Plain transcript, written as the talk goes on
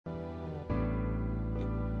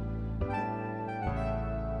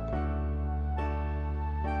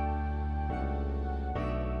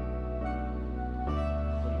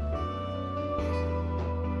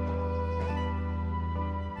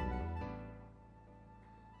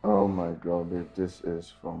my God, if this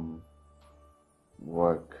is from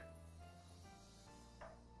work.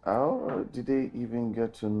 How did they even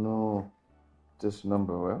get to know this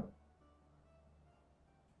number well?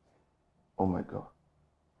 Oh my God.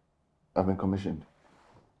 I've been commissioned.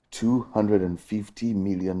 250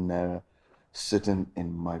 million naira sitting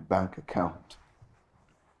in my bank account.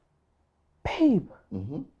 Babe.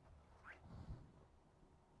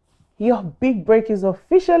 Your big break is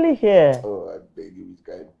officially here. Oh, I beg you, this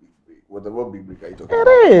guy big break. What big break are you talking about?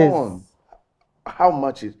 It is. Come on. How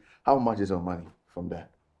much is our money from that?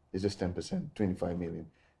 It's just 10%, 25 million.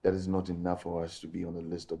 That is not enough for us to be on the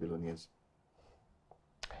list of billionaires.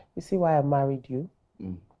 You see why I married you?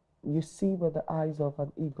 You see with the eyes of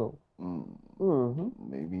an eagle.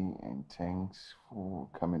 Maybe, and thanks for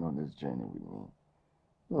coming on this journey with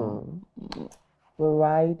me. We'll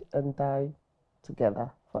ride and die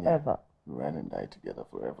together forever. Yeah, ride and die together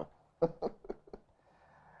forever.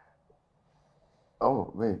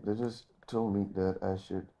 Oh, wait, they just told me that I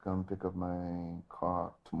should come pick up my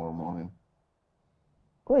car tomorrow morning.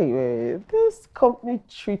 Wait. This company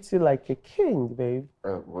treats you like a king, babe.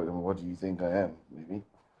 What do you think I am, baby?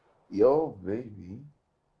 Your baby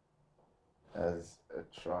has a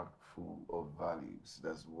truck full of values.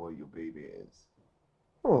 That's what your baby is.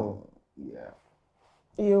 Yeah.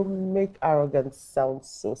 You make arrogance sound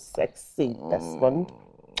so sexy, Desmond.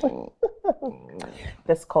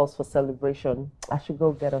 This calls for celebration. I should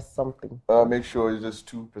go get us something. Make sure it's just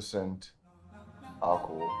 2%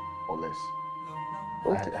 alcohol or less.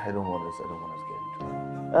 Okay. I don't want us to get into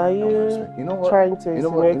it. Are you trying to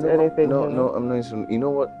insinuate anything? No, I'm not insinuating. You know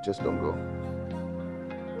what? Just don't go.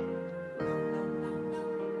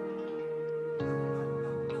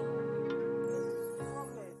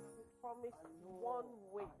 Promise 1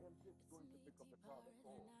 week.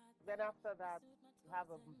 Then after that, have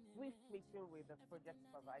a brief meeting with the project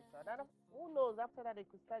supervisor. Then who knows? After that, they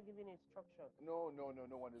could start giving instructions. No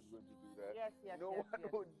one is going to do that. Yes. No one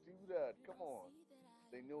would do that. Come on.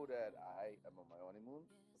 They know that I am on my honeymoon,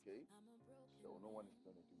 okay? So no one is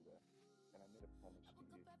going to do that. And I made a promise to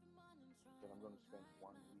you that I'm going to spend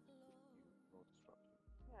 1 week with you, no disruption.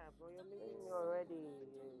 Yeah, bro, you're leaving me already.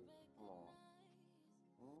 Come on.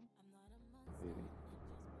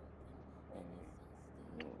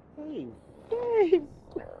 Baby. Hey.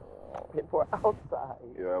 We're outside.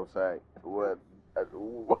 You're outside. What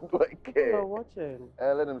do I care? You're watching.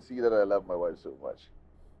 Let them see that I love my wife so much.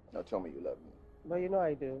 Now tell me you love me. But you know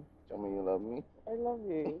I do. Tell me you love me. I love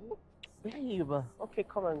you. Babe. Okay,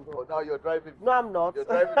 come and go. Oh, now you're driving me. No, I'm not. You're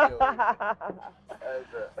driving me away.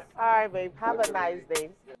 All right, babe. Have a nice day.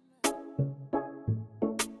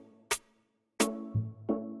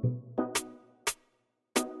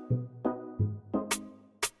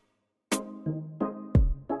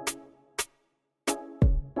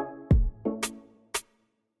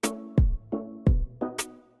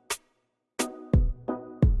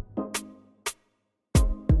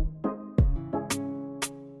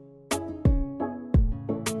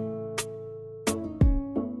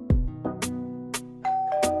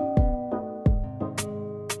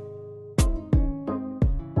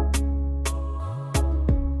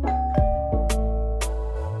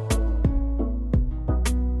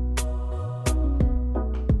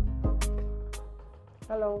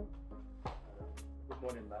 Hello. Good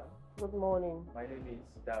morning, ma'am. Good morning. My name is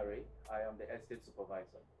Dari. I am the estate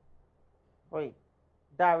supervisor. Wait,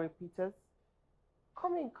 Dari Peters?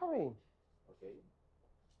 Come in. Okay.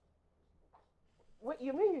 Wait,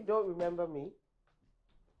 you mean you don't remember me?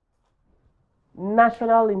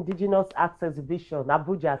 National Indigenous Arts Exhibition,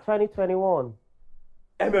 Abuja, 2021.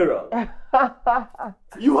 Emerald.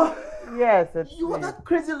 You are? Yes, it's You are me. that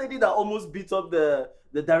crazy lady that almost beat up the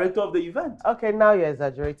director of the event. Okay, now you're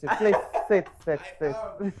exaggerating. Please sit.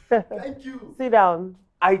 Thank you. Sit down.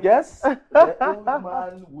 I guess the old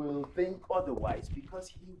man will think otherwise because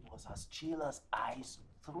he was as chill as ice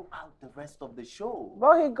throughout the rest of the show.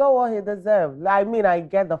 Well, he got what he deserved. I mean, I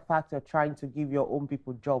get the fact you're trying to give your own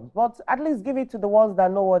people jobs, but at least give it to the ones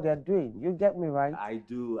that know what they're doing. You get me, right? I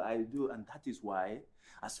do, and that is why,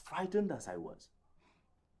 as frightened as I was,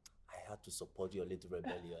 I had to support your little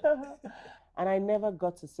rebellion. And I never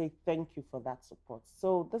got to say thank you for that support.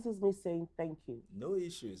 So this is me saying thank you. No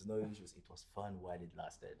issues. It was fun while it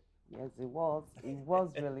lasted. Yes, it was. It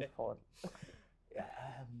was really fun.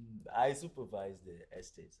 I supervise the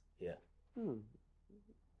estate here.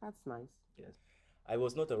 That's nice. Yes. I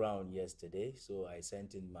was not around yesterday, so I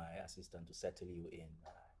sent in my assistant to settle you in.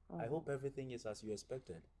 I hope everything is as you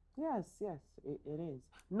expected. Yes, it is.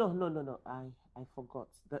 No. I forgot.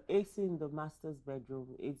 The AC in the master's bedroom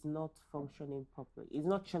is not functioning properly. It's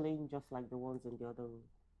not chilling just like the ones in the other room.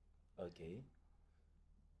 Okay.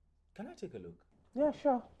 Can I take a look? Yeah,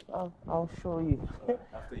 sure. I'll show you. All right,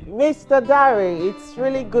 after you. Mr. Dari, it's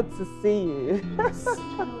really good to see you.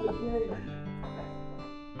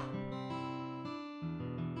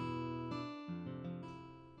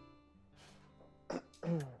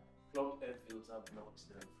 Clogged air filter blocks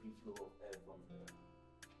the free flow of air from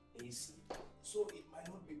the AC, so it might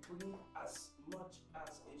not be cooling as much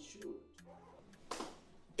as it should.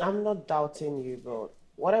 I'm not doubting you, but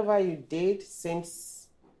whatever you did seems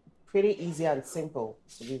pretty easy and simple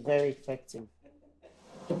to be very effective.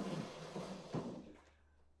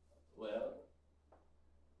 Well,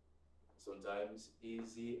 sometimes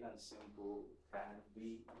easy and simple can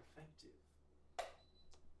be effective.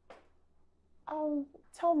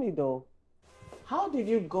 Tell me though, how did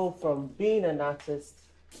you go from being an artist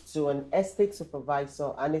to an estate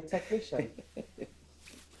supervisor and a technician?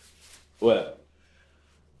 Well,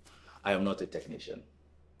 I am not a technician.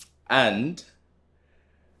 And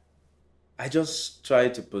I just try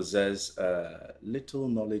to possess little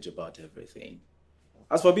knowledge about everything.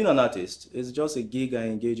 As for being an artist, it's just a gig I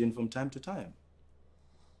engage in from time to time.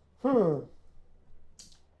 For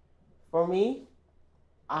me,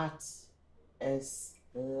 art is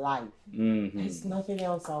life. There's nothing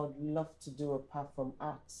else I would love to do apart from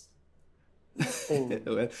art. Nothing.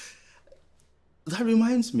 Well, that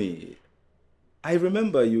reminds me. I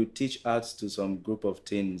remember you teach arts to some group of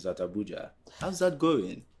teens at Abuja. How's that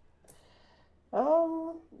going?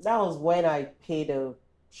 That was when I paid a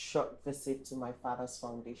short visit to my father's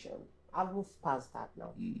foundation. I've moved past that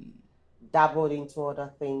now. Dabbled into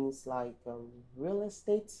other things like real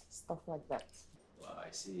estate, stuff like that. Wow, I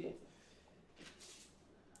see.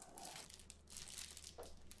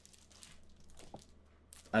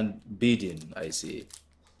 And bidding, I see.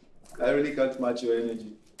 I really can't match your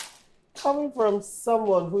energy. Coming from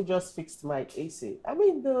someone who just fixed my AC, I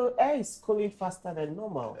mean, the air is cooling faster than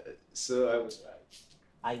normal. So I was right.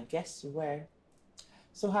 I guess you were.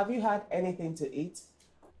 So have you had anything to eat?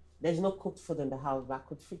 There's no cooked food in the house, but I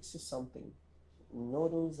could fix you something.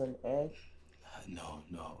 Noodles and egg. No,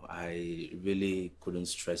 I really couldn't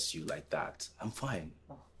stress you like that. I'm fine.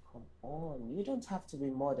 Oh, come on. You don't have to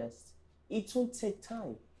be modest. It won't take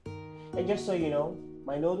time. And just so you know,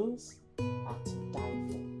 my noodles are to die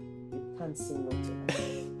for. You can't say no to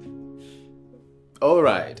them. All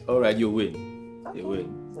right, you win. Okay. You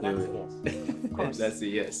win. So that's a yes. Of course. That's a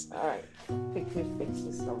yes. All right. Quickly fix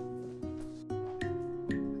this something.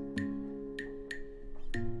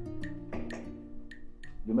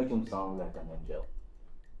 You make him sound like an angel.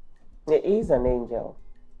 He is an angel.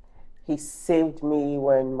 He saved me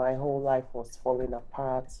when my whole life was falling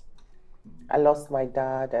apart. I lost my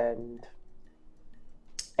dad and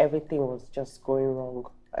everything was just going wrong.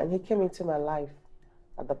 And he came into my life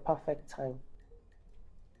at the perfect time.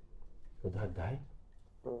 Your dad died?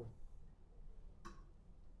 Mm.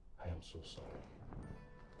 I am so sorry.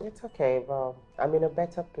 It's okay, but I'm in a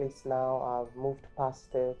better place now. I've moved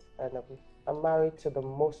past it and I'm married to the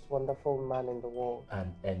most wonderful man in the world.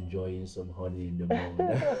 And enjoying some honey in the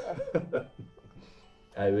morning.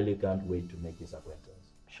 I really can't wait to make his acquaintance.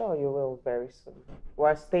 Sure, you will very soon.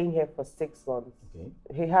 We're staying here for 6 months. Okay.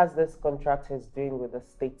 He has this contract he's doing with the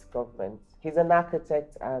state government. He's an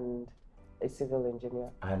architect and a civil engineer.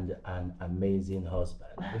 And an amazing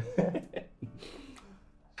husband.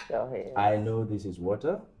 Sure he is. I know this is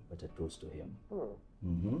water, but a toast to him.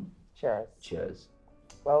 Cheers. Cheers.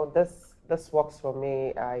 Well, this works for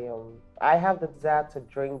me. I have the desire to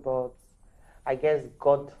drink, but I guess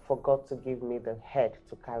God forgot to give me the head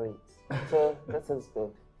to carry it. So this is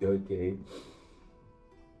good. Okay.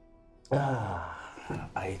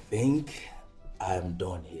 I think I'm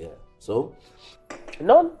done here. So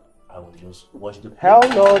None? I will just watch the Hell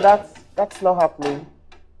no, that's not happening.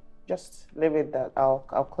 Just leave it that.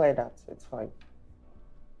 I'll clear that. It's fine.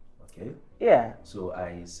 Okay. Yeah. So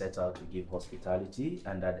I set out to give hospitality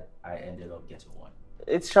and that I ended up getting one.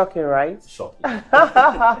 It's shocking, right? Shocking.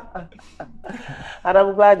 And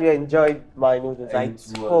I'm glad you enjoyed my noodles. I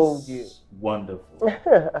told you. Wonderful.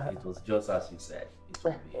 It was just as you said. It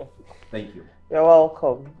would be. Thank you. You're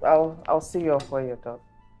welcome. I'll see you off when you're done.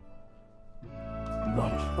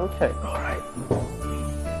 Lunch. Okay. All right.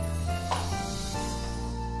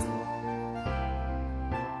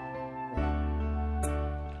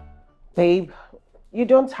 Babe, you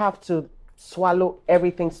don't have to swallow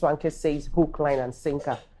everything Swanky says hook, line, and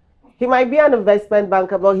sinker. He might be an investment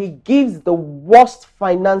banker, but he gives the worst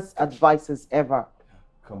finance advices ever.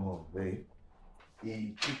 Come on, babe.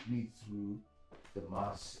 He took me through the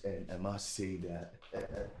maths, and I must say that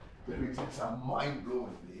the results are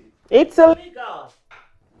mind-blowing, babe. It's illegal.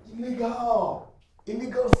 Illegal.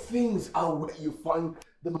 Illegal things are where you find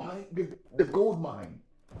the mine, the gold mine.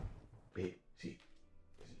 Babe, see,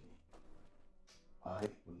 listen to me. I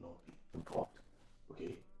will not be involved.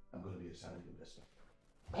 Okay? I'm going to be a silent investor.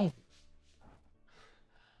 Hey,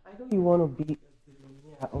 I know you want to be a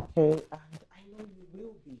billionaire, okay? And I know you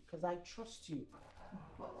will be because I trust you.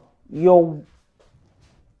 Your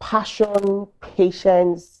passion,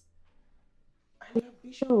 patience, and your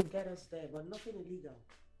ambition will get us there, but nothing illegal.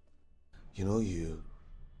 You know, you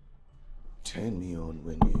turn me on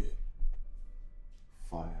when you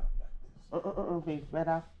fire like this. Babe,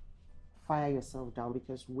 better fire yourself down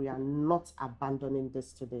because we are not abandoning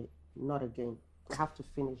this today. Not again. I have to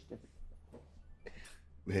finish this.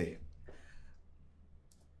 Babe,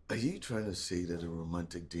 are you trying to say that a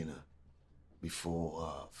romantic dinner before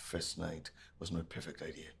our first night was not a perfect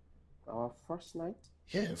idea? Our first night?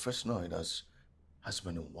 Yeah, first night as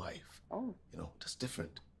husband and wife. Oh. You know, that's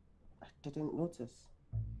different. I didn't notice.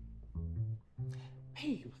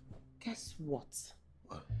 Babe, guess what?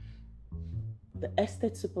 What? The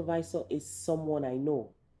estate supervisor is someone I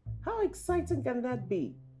know. How exciting can that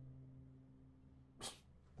be?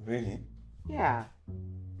 Really? Yeah.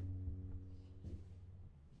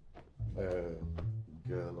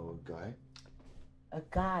 Girl or guy? A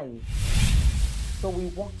guy. So we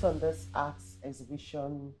worked on this arts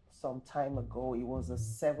exhibition some time ago. It was a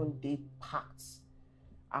 7-day packed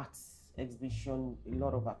arts exhibition, a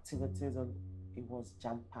lot of activities, and it was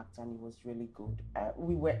jam-packed and it was really good.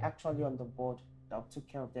 We were actually on the board that took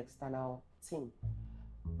care of the external team.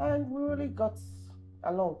 And we really got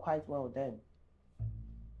along quite well then.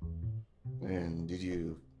 And did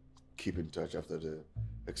you keep in touch after the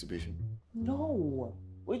exhibition? No,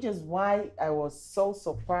 which is why I was so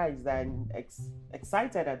surprised and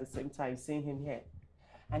excited at the same time seeing him here.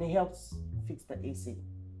 And he helps fix the AC.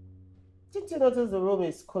 Didn't you notice the room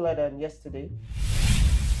is cooler than yesterday?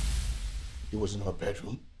 It was in our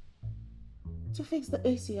bedroom? To fix the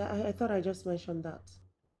AC, I thought I just mentioned that.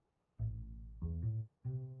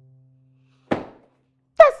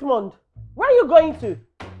 Desmond, where are you going to?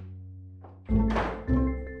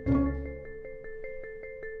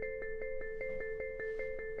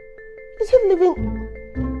 Is he leaving?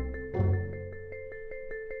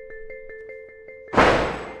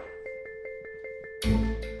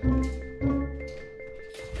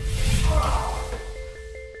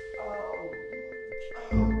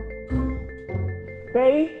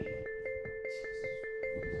 Babe?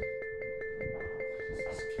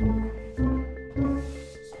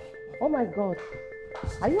 Oh my God.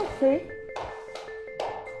 Are you okay?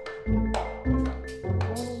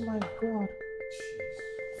 Oh my God.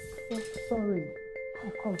 So sorry.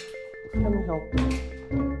 Come. Let me help you.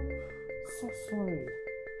 So sorry.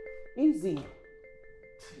 Easy.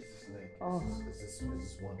 Jesus, like, Oh. is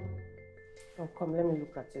this one? Oh, come, let me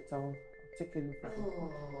look at it. I'll take a look at it.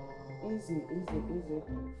 Easy.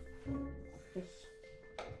 Just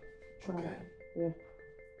try. Okay. Yeah.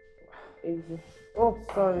 Easy. Oh,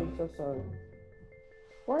 sorry. So sorry.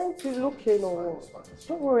 Why aren't you looking or what?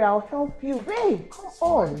 Don't worry, I'll help you. Babe, come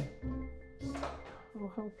on.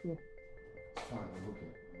 I'll help you. It's fine, I'm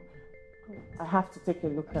okay. I have to take a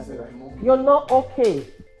look at it. I'm okay. You're not okay.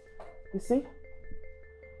 You see?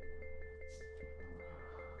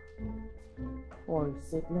 Or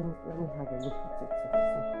see, let me have a look at it.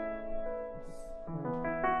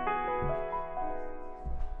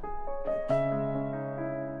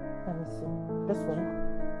 Let me see. This one.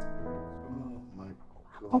 Oh my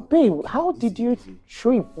God. Oh, babe, how did you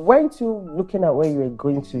trip? Weren't you looking at where you were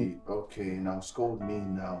going to? Okay, now scold me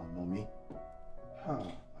now, mommy. Oh my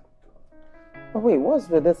God. Oh, wait, what's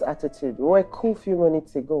with this attitude? We were a cool few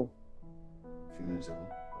minutes ago. A few minutes ago?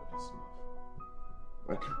 Oh, that's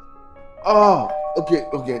enough. Okay. Oh,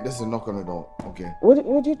 okay, there's a knock on the door. Okay.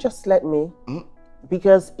 Would you just let me?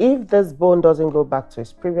 Because if this bone doesn't go back to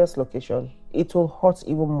its previous location, it will hurt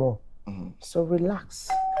even more. So relax.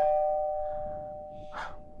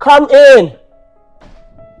 Come in!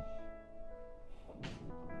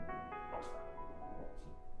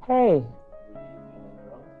 Hey.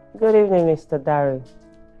 Good evening, Mr. Dari.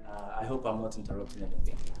 I hope I'm not interrupting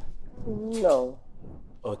anything. No.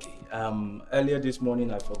 Okay. Earlier this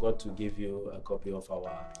morning, I forgot to give you a copy of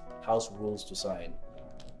our house rules to sign.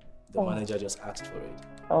 The manager just asked for it.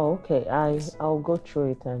 Oh, okay. I'll go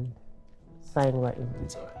through it and sign right in.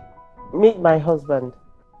 It's all right. Meet my husband.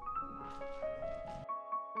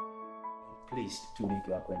 Pleased to make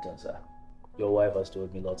your acquaintance, sir. Your wife has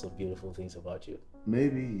told me lots of beautiful things about you.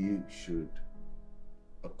 Maybe you should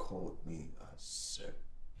accord me as sir.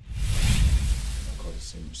 Accord the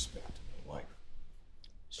same respect to my wife.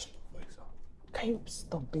 Stop, for example. Can you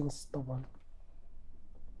stop being stubborn?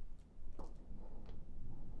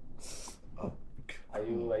 Are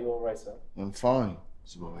you all right, sir? I'm fine,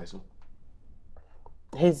 Supervisor.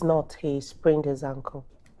 He's not. He sprained his ankle.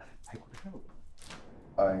 I could help.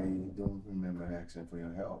 I don't remember asking for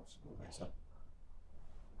your help, Supervisor.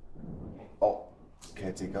 Oh,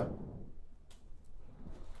 caretaker.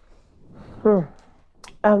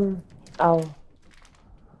 I'll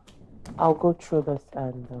go through this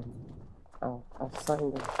and I'll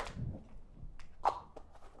sign this.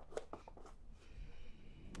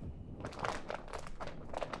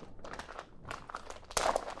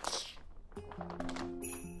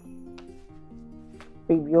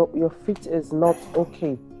 Babe, your feet is not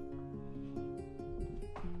okay.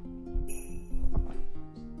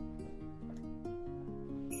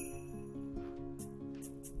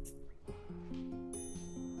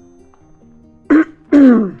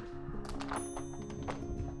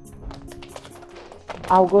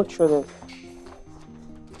 I'll go through this.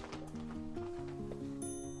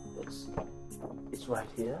 It's right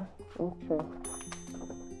here. Okay.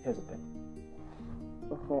 Here's a pen.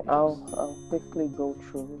 Okay, I'll quickly go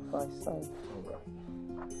through if I sign. All right.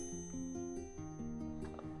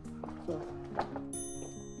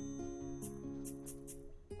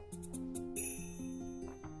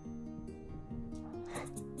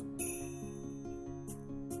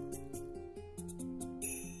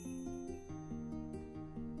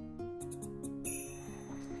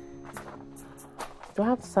 Do I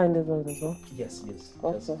have to sign this one as well? Yes. Okay. Just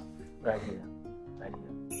right here. Right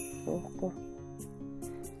here. Okay.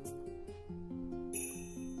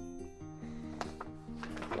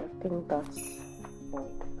 I think that's all.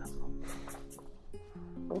 That's all.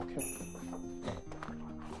 Okay.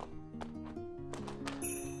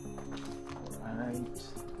 All right.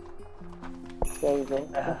 There you go.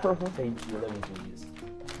 Thank you. Let me do this.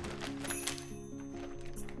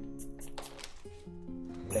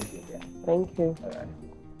 Thank you. Yeah. Thank you. All right.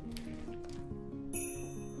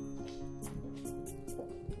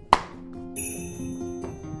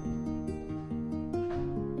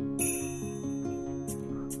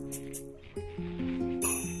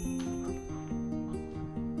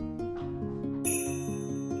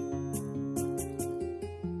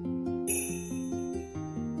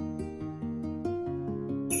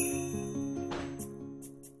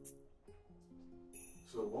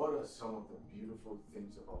 So what are some of the beautiful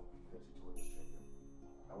things about me that you told us?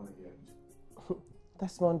 I want to hear it.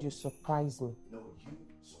 Desmond, you surprise me. No, you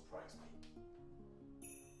surprised me.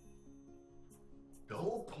 The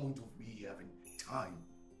whole point of we having time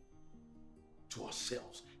to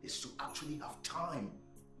ourselves is to actually have time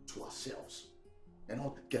to ourselves and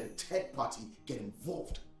not get a third party get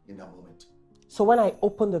involved in that moment. So when I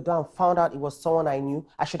opened the door and found out it was someone I knew,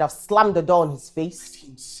 I should have slammed the door in his I face.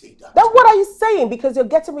 didn't say that. Then what are you saying? Because you're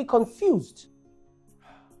getting me confused.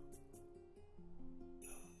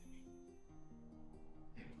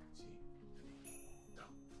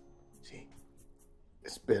 See,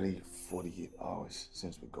 it's barely 48 hours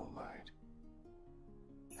since we got married.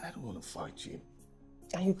 And I don't want to fight you.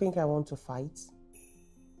 And you think I want to fight?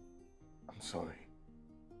 I'm sorry.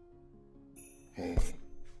 Hey,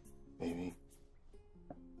 baby.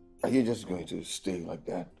 Are you just going to stay like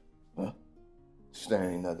that? Huh?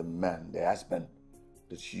 Staring at the man, the husband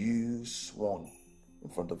that you sworn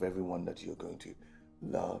in front of everyone that you're going to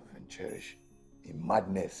love and cherish in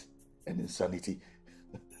madness and insanity.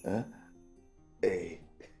 Huh? Hey.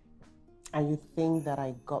 And you think that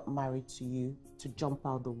I got married to you to jump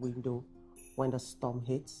out the window when the storm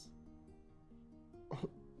hits?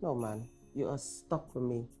 No, man. You are stuck with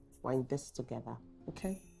me. We're in this together,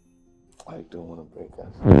 okay? I don't want to break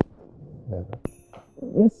us. Never.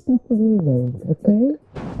 You're stuck with me then, okay?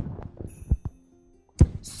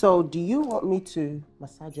 So, do you want me to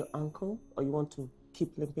massage your ankle or you want to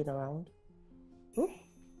keep limping around?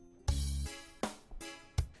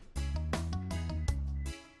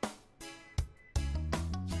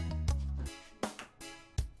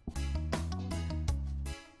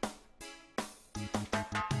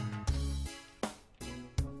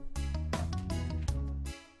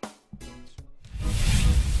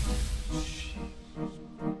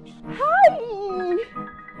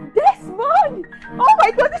 Oh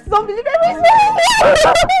my god, this is unbelievable!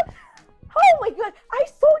 Oh my god, I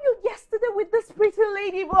saw you yesterday with this pretty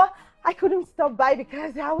lady, but I couldn't stop by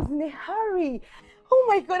because I was in a hurry. Oh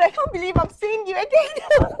my god, I can't believe I'm seeing you again.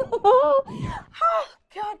 Oh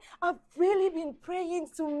god, I've really been praying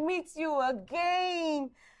to meet you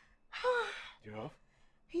again. You have?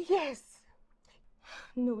 Yes.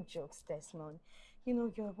 No jokes, Desmond. You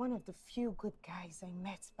know, you're one of the few good guys I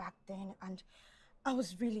met back then, and I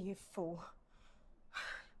was really a fool.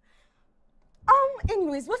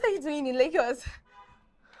 Anyways, what are you doing in Lagos?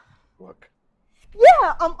 Work.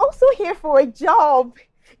 Yeah, I'm also here for a job.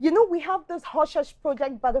 You know, we have this hush hush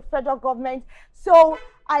project by the federal government. So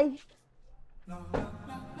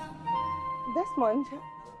this month,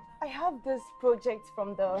 I have this project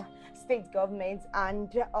from the state government, and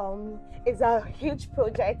it's a huge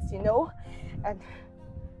project, you know, and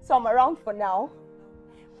so I'm around for now.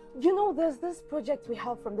 You know, there's this project we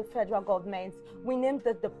have from the federal government. We named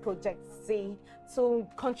it the Project C to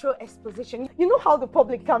control exposition. You know how the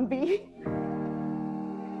public can be.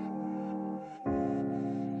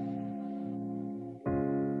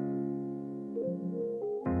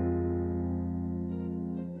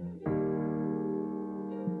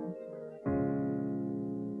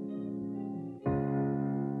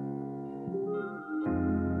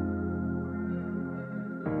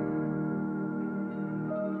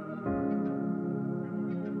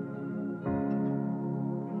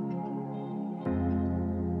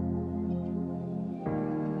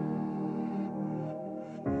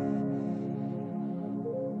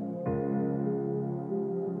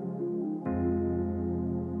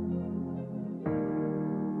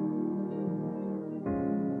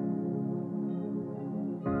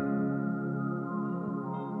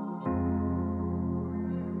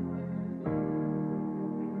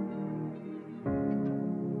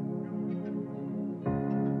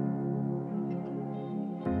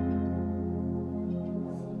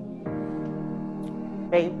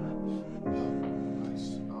 Babe.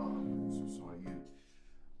 Nice. Oh, I'm so sorry. You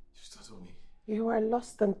startled me. You were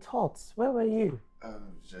lost in thoughts. Where were you? I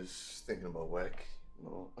was just thinking about work, you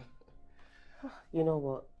know. You know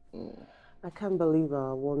what? I can't believe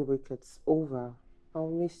 1 week it's over. I'll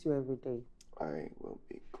miss you every day. I will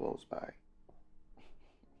be close by.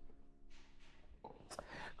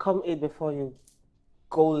 Come eat before you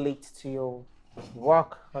go late to your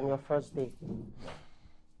work on your first day.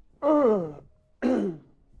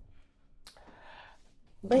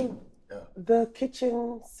 Babe, Yeah. the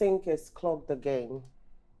kitchen sink is clogged again.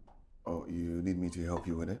 Oh, you need me to help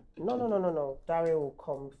you with it? No. Dario will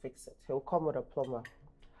come fix it. He'll come with a plumber.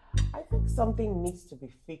 I think something needs to be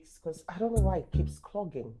fixed because I don't know why it keeps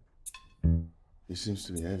clogging. He seems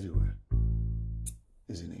to be everywhere,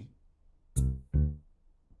 isn't he?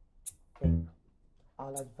 Babe,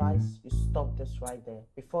 I'll advise you stop this right there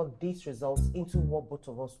before this results into what both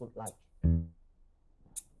of us would like.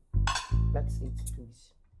 Let's eat,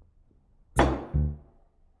 please.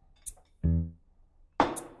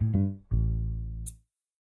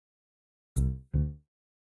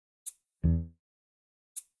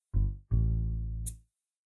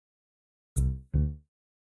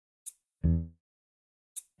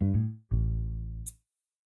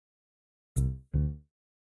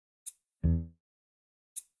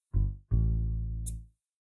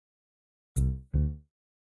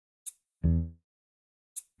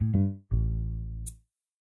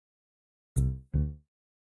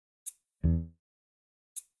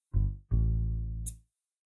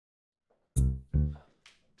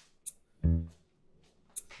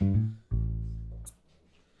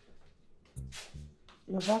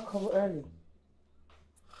 You're back home early.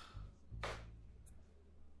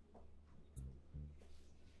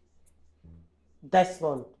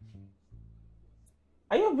 Desmond,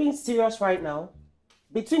 are you being serious right now?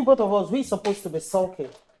 Between both of us, we're supposed to be sulking.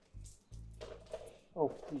 Oh,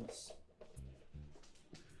 please.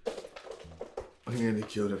 I nearly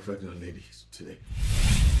killed a pregnant lady today.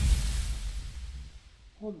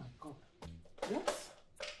 Oh my God. What?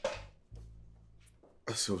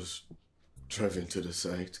 As I was driving to the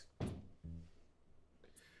site,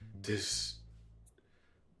 this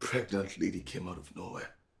pregnant lady came out of nowhere.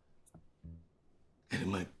 And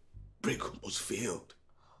my brake almost failed.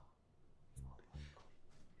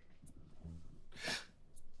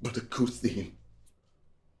 But the good thing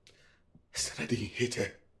is that I didn't hit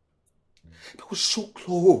her. It was so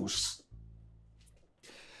close.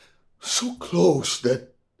 So close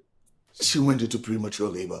that she went into premature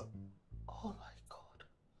labor. Oh my God.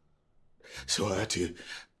 So I had to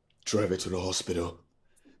drive her to the hospital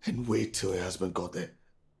and wait till her husband got there.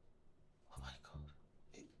 Oh my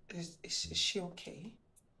God. Is she okay?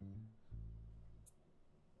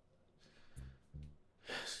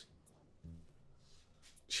 Yes.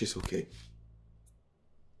 She's okay.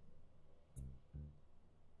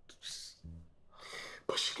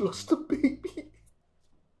 But she lost the baby.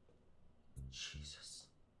 Jesus.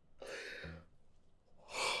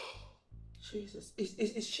 Jesus.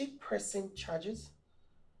 Is she pressing charges?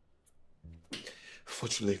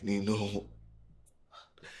 Fortunately, no.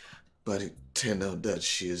 But it turned out that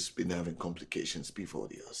she has been having complications before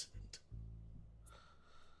the accident.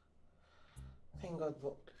 Thank God,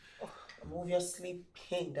 but I'm obviously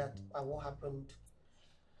pained at what happened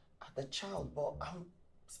at the child, but I'm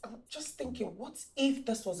just thinking, what if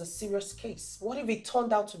this was a serious case? What if it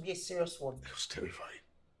turned out to be a serious one? It was terrifying.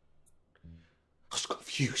 I was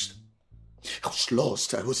confused. I was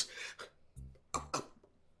lost.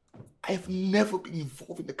 I have never been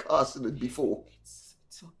involved in a car accident before. It's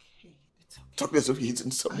okay. It's okay. Talk as if he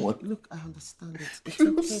hitting someone. Look, I understand it. It's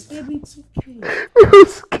okay, baby. It's okay. It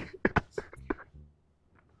was scary.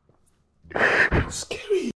 It was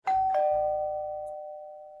scary.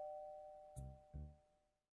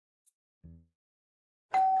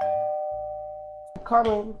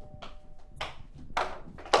 Coming.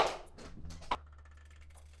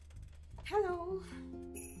 Hello.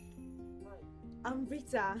 I'm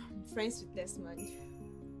Rita. I'm friends with Desmond.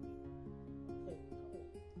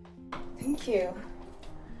 Thank you.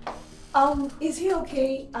 Is he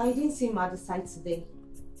okay? I didn't see him at the site today.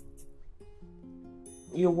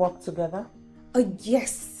 You work together? Oh,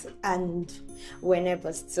 yes. And we're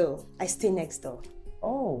neighbors too. I stay next door.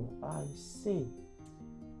 Oh, I see.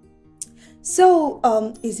 So,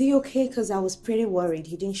 is he okay? Because I was pretty worried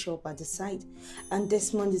he didn't show up at the site. And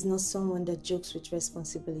Desmond is not someone that jokes with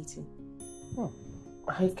responsibility.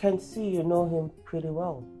 I can see you know him pretty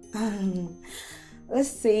well. Let's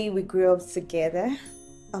say we grew up together.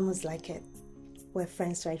 Almost like it. We're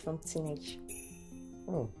friends right from teenage.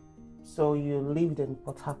 So you lived in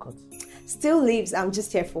Port Harcourt? Still lives. I'm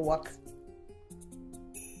just here for work.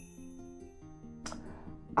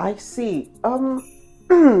 I see.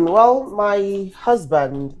 Well, my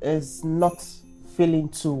husband is not feeling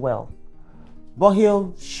too well, but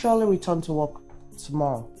he'll surely return to work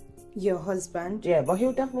tomorrow. Your husband? Yeah, but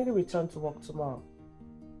he'll definitely return to work tomorrow.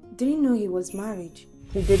 Didn't know he was married.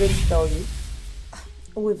 He didn't tell you?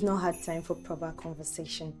 We've not had time for proper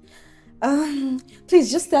conversation.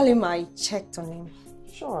 Please just tell him I checked on him.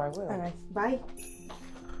 Sure, I will. All right, bye.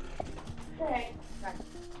 Hey, bye.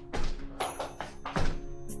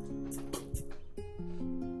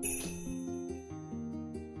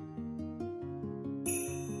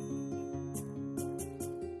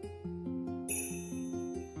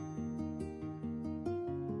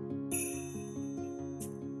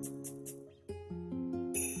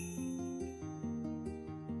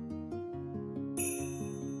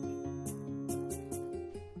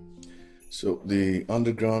 So the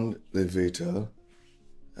underground elevator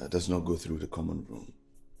does not go through the common room.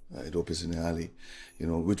 It opens in the alley,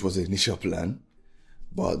 which was the initial plan.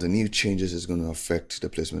 But the new changes is going to affect the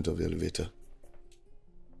placement of the elevator.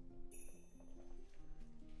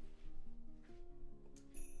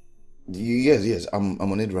 Yes, I'm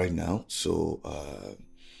on it right now. So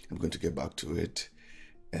I'm going to get back to it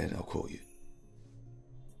and I'll call you.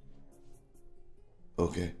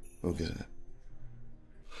 Okay, sir.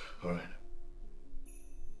 All right.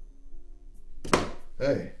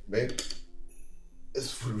 Hey, babe.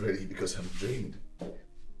 Is food ready? Because I'm drained.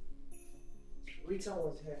 Rita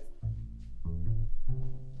was here.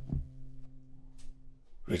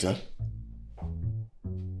 Rita?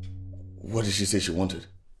 What did she say she wanted?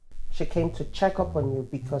 She came to check up on you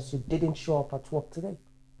because you didn't show up at work today.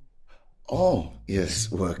 Oh, yes,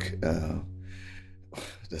 work.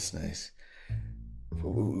 That's nice.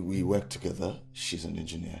 We work together. She's an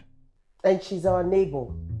engineer. And she's our neighbor.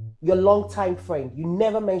 Your longtime friend. You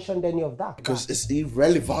never mentioned any of that. Because it's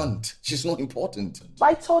irrelevant. She's not important. But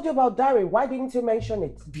I told you about Dari. Why didn't you mention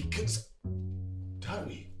it? Because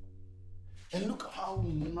Dari. And look how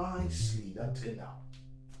nicely that turned out.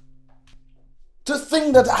 To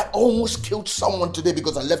think that I almost killed someone today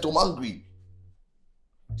because I left home hungry.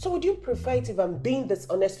 So would you prefer it if I'm being this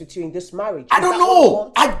honest with you in this marriage? I don't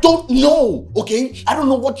know. I don't know. Okay? I don't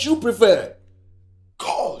know what you prefer.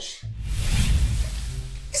 Gosh.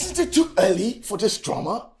 Isn't it too early for this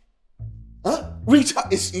drama? Huh? Rita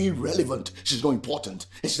is irrelevant. She's not important.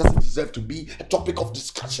 And she doesn't deserve to be a topic of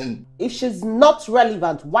discussion. If she's not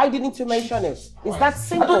relevant, why didn't you mention it? Is that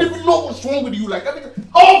simple? I don't even know what's wrong with you. Like, everything.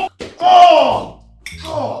 Oh!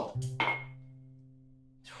 God!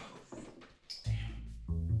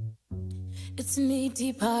 It's me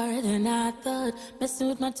deeper than I thought, messing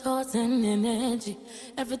with my thoughts and energy.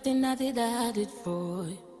 Everything I did for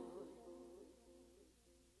you.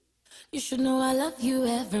 You should know I love you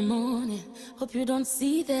every morning. Hope you don't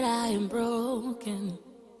see that I am broken.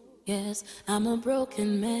 Yes, I'm a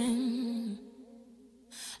broken man.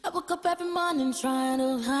 I wake up every morning trying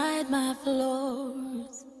to hide my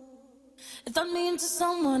flaws. If I'm mean to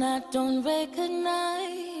someone I don't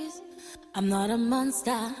recognize, I'm not a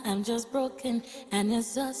monster, I'm just broken and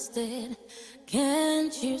exhausted.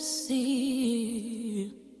 Can't you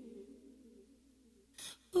see?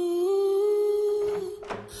 Ooh,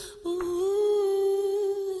 ooh.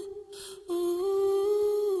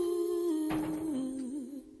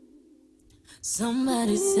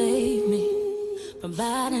 Somebody save me from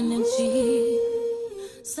biting and cheating.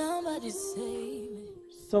 Somebody save me.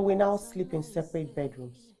 So we now sleep in separate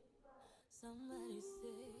bedrooms. Somebody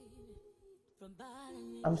save me from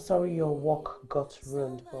biting and I'm sorry your work got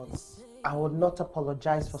ruined, but I would not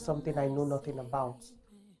apologize for something I know nothing about.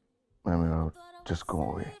 Mami, just go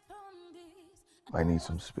away. I need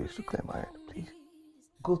some space to clear my head, please.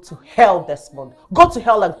 Go to hell, Desmond. Go to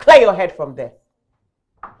hell and clear your head from there.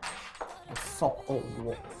 You suck all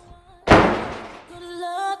what? could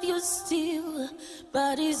love you still,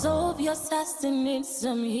 but it's obvious I still need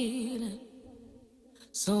some healing.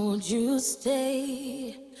 So would you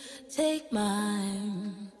stay, take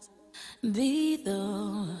mine, be the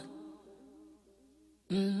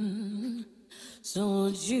one. So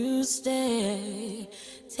would you stay,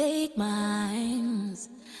 take mine,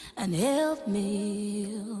 and help me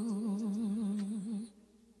heal?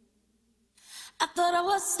 I thought I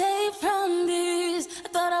was safe from this. I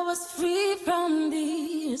thought I was free from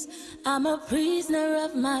this. I'm a prisoner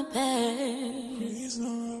of my past.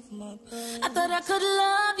 I thought I could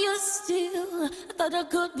love you still. I thought I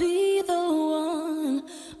could be the one.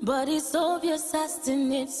 But it's obvious I still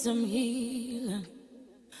need some healing.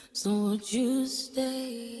 So would you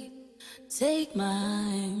stay, take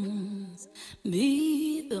mine,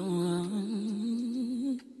 be the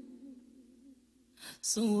one?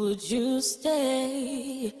 So would you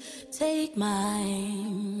stay, take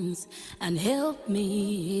mine, and help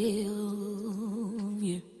me heal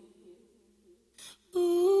you?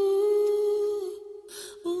 Ooh,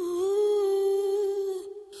 ooh,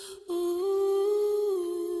 ooh.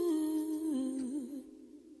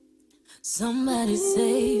 Somebody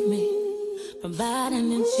save me from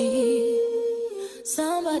biting and cheating.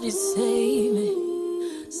 Somebody save me.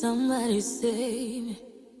 Somebody save me.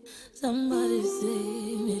 Somebody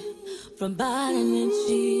save me from biting and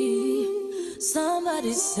cheating.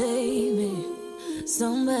 Somebody save me.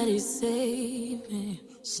 Somebody save me.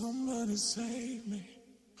 Somebody save me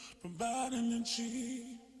from biting and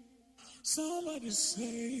cheating. Somebody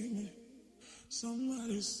save me.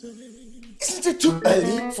 Somebody save me. Isn't it too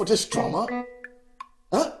early for this drama?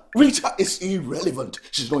 Huh? Rita is irrelevant.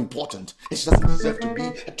 She's not important. And she doesn't deserve to be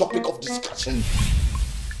a topic of discussion.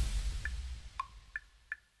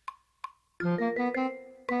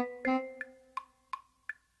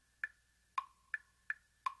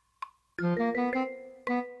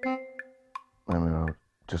 Mami,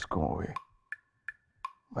 just go away.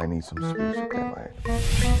 I need some space to clear my head.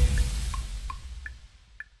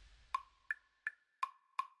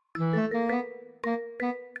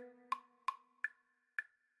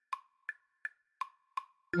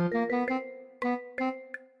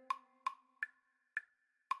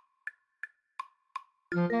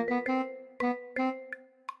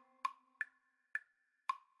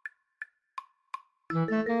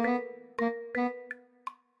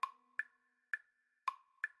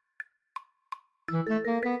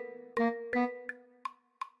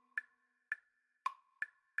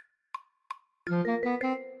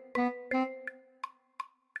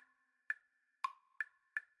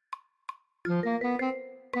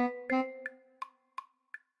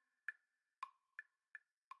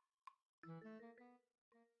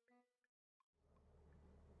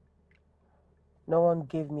 No one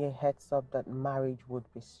gave me a heads up that marriage would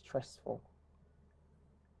be stressful.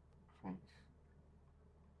 Friends,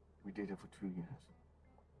 we dated for 2 years.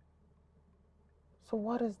 So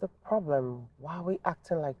what is the problem? Why are we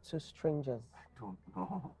acting like two strangers? I don't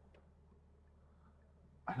know.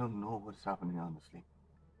 I don't know what's happening, honestly.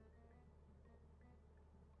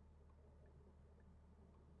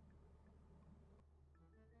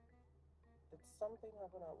 Did something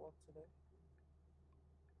happen at work today?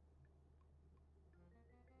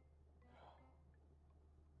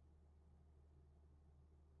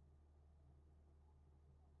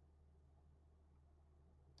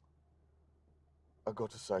 I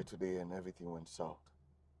got to site today and everything went south.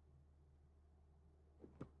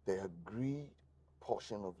 The agreed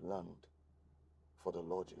portion of land for the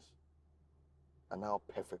lodges are now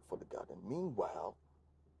perfect for the garden. Meanwhile,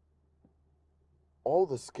 all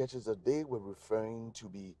the sketches that they were referring to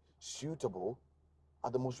be suitable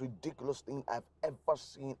are the most ridiculous thing I've ever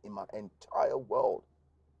seen in my entire world,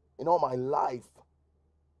 in all my life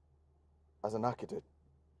as an architect.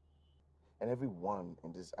 And everyone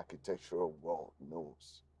in this architectural world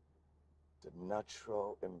knows the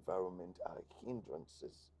natural environment are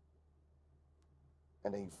hindrances,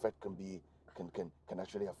 and the effect can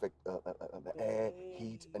actually affect the air,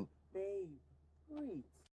 heat, and Babe, breathe.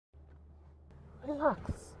 Relax.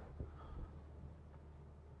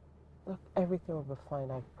 Look, everything will be fine,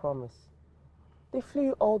 I promise. They flew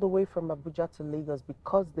you all the way from Abuja to Lagos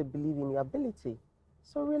because they believe in your ability.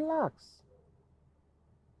 So relax.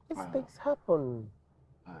 These things happen.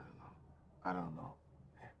 I don't know.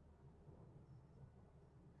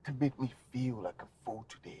 To make me feel like a fool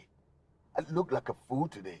today. I look like a fool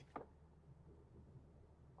today.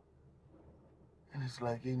 And it's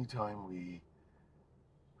like anytime we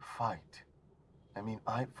fight, I mean,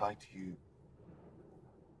 I fight you,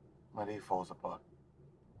 my day falls apart.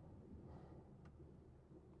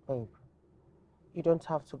 Babe, you don't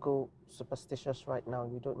have to go superstitious right now.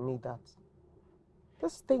 You don't need that.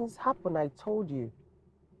 These things happen, I told you.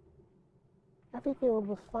 Everything will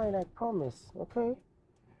be fine, I promise, okay?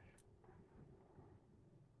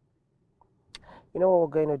 You know what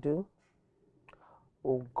we're going to do?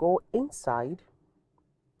 We'll go inside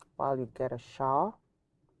while you get a shower,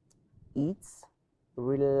 eat,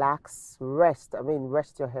 relax, rest.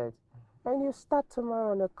 Rest your head. And you start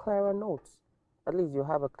tomorrow on a clearer note. At least you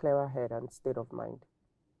have a clearer head and state of mind.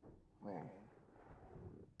 Man,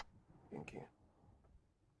 thank you.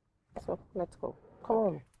 So, let's go.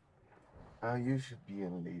 Come on. You should be a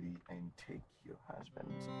lady and take your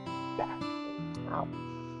husband's back. Ouch.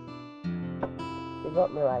 You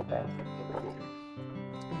got me right there.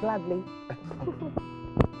 Gladly.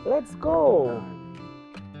 Let's go.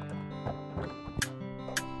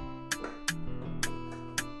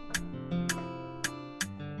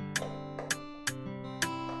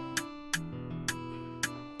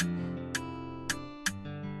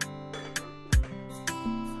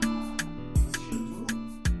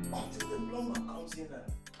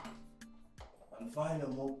 Find a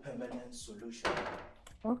more permanent solution.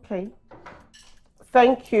 Okay.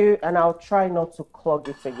 Thank you, and I'll try not to clog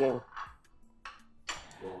it again.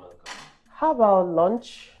 You're welcome. How about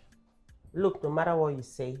lunch? Look, no matter what you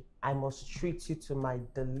say, I must treat you to my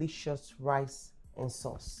delicious rice and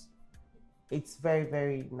sauce. It's very,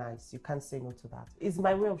 very nice. You can't say no to that. It's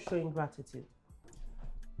my way of showing gratitude.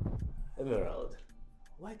 Emerald,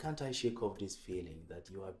 why can't I shake off this feeling that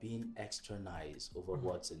you are being extra nice over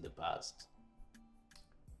what's in the past?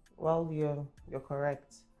 Well, you're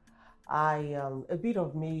correct. A bit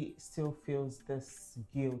of me still feels this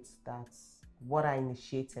guilt that what I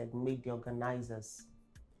initiated made the organizers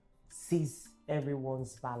seize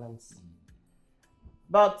everyone's balance.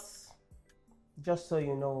 But just so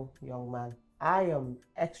you know, young man, I am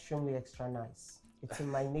extremely extra nice. It's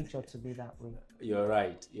in my nature to be that way. You're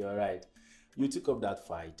right. You took up that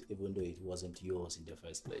fight even though it wasn't yours in the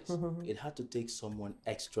first place. It had to take someone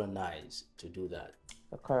extra nice to do that.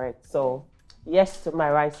 Correct. So, yes to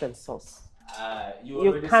my rice and sauce.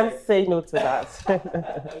 You can't say no to that.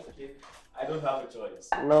 Okay. I don't have a choice.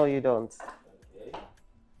 No, you don't. Okay.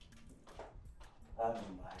 I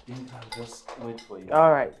think I'll just wait for you.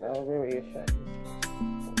 All right. I'll be reassured.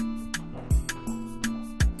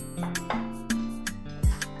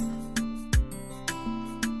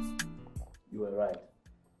 You were right.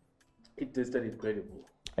 It tasted incredible.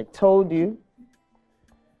 I told you.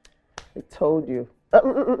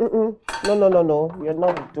 No. You're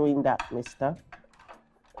not doing that, mister.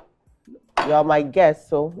 You're my guest,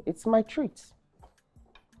 so it's my treat.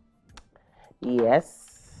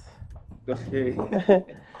 Yes. Okay.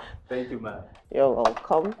 Thank you, ma'am. You're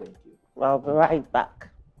welcome. Thank you. I'll be right back.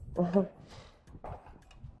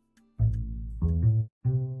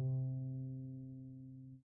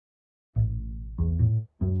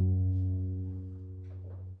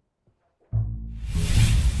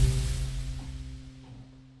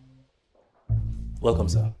 Welcome,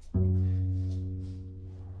 sir.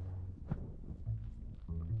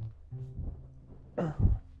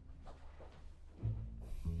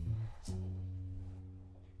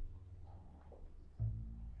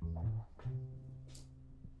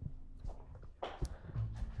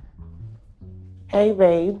 Hey,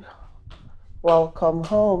 babe. Welcome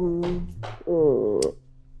home.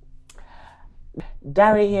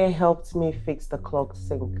 Dari here helped me fix the clogged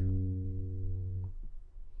sink.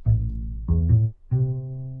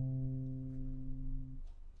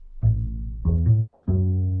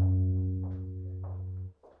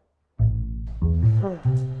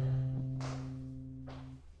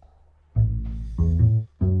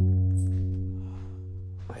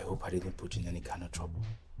 I hope I didn't put you in any kind of trouble.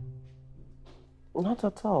 Not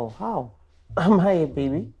at all. How? Am I a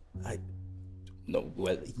baby? No,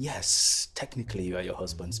 well, yes, technically you are your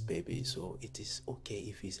husband's baby, so it is okay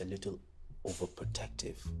if he's a little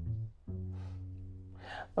overprotective.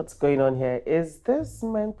 What's going on here? Is this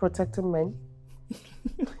man protecting men?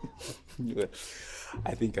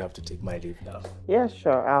 I think I have to take my leave now. Yeah,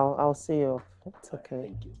 sure. I'll see you. It's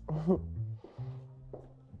okay. Thank you.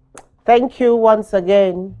 Thank you once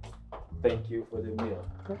again. Thank you for the meal.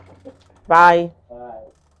 Bye. Bye.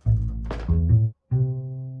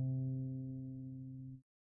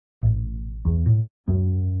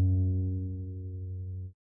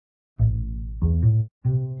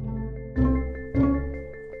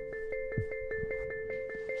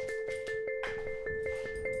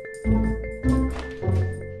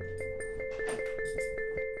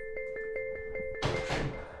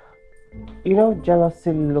 You know,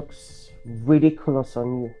 jealousy looks ridiculous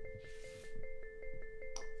on you.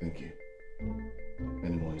 Thank you.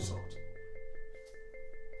 Any more insult?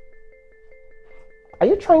 Are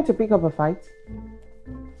you trying to pick up a fight?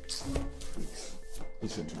 Please,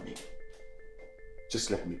 listen to me. Just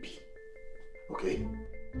let me be, okay?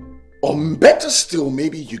 Or better still,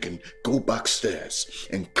 maybe you can go backstairs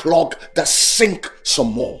and clog that sink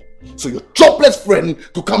some more, so your jobless friend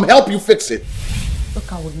could come help you fix it.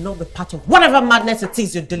 Look, I would not be part of whatever madness it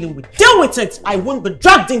is you're dealing with. Deal with it! I won't be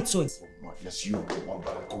dragged into it. Oh, madness, you are the one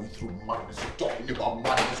that are going through madness. You're talking about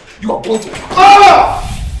madness. You are going to... Ah!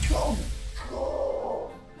 Come.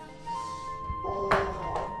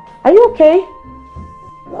 Are you okay?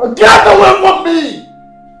 Now get away from me!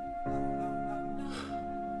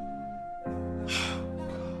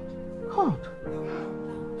 God.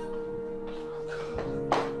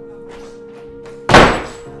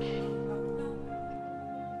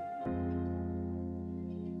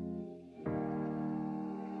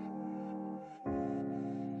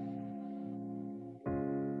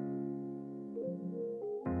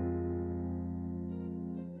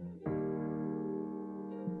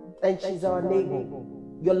 And she's our neighbor,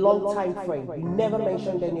 your long-time friend. You never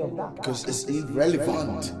mentioned any of that. Because it's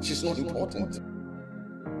irrelevant. She's not important.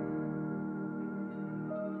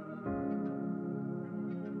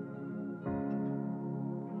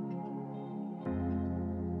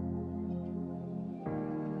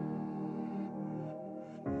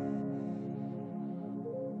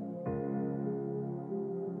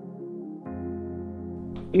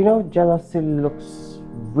 You know, jealousy looks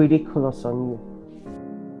ridiculous on you.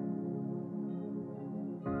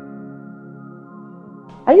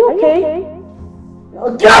 Are you okay? Now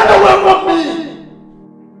get away from me!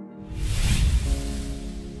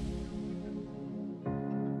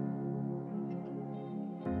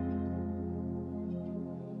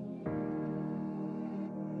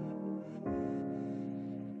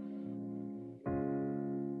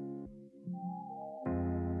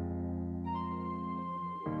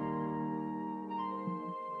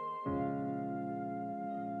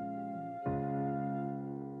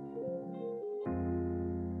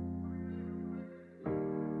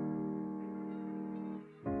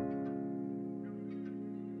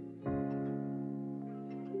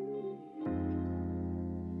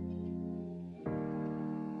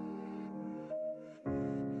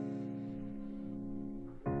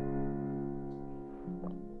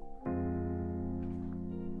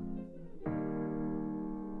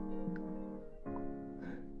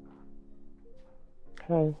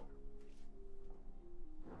 Hey.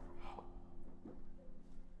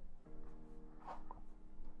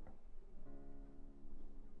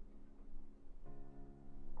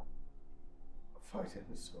 Fighting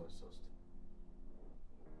is so exhausting.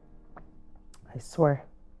 I swear.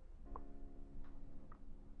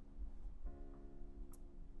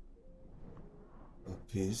 But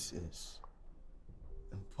peace is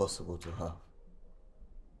impossible to have.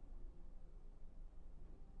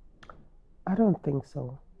 I don't think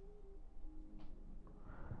so.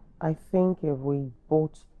 I think if we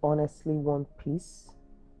both honestly want peace,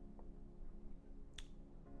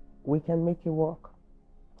 we can make it work.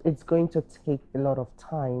 It's going to take a lot of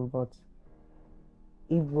time, but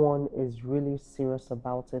if one is really serious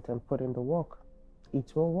about it and put in the work,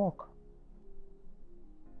 it will work.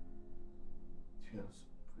 You're so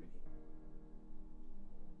pretty.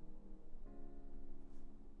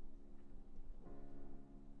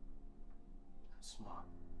 Smart.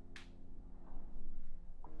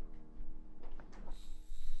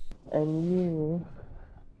 And you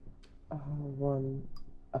are one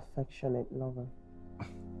affectionate lover.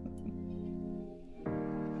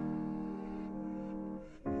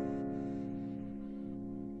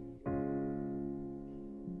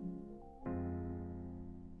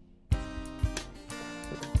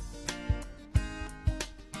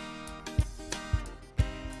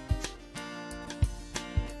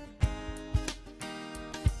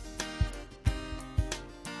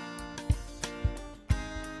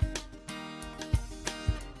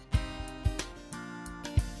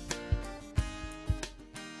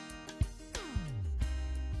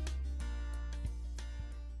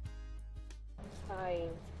 Hi,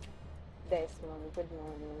 Desmond. Good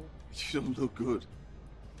morning. You don't look good.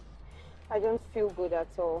 I don't feel good at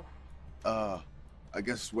all. I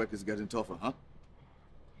guess work is getting tougher, huh?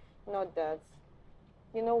 Not that.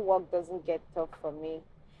 You know, work doesn't get tough for me.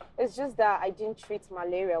 It's just that I didn't treat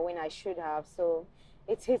malaria when I should have, so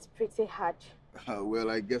it hits pretty hard. Well,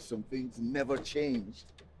 I guess some things never changed.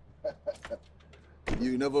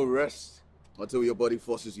 You never rest until your body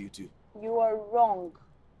forces you to. You are wrong.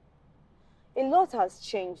 A lot has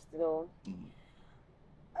changed, though.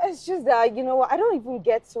 It's just that, you know, I don't even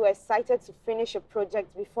get too excited to finish a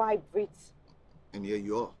project before I breathe. And here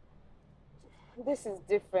you are. This is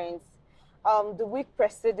different. The week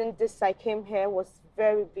preceding this I came here was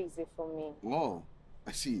very busy for me. Oh,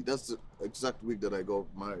 I see. That's the exact week that I got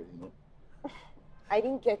married, you know. I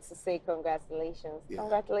didn't get to say congratulations. Yeah.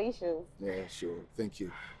 Congratulations. Yeah, sure. Thank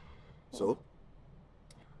you. So?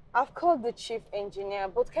 I've called the chief engineer,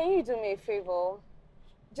 but can you do me a favor?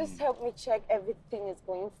 Just help me check everything is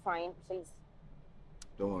going fine, please.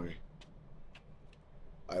 Don't worry.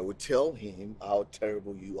 I will tell him how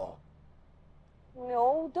terrible you are.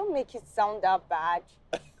 No, don't make it sound that bad.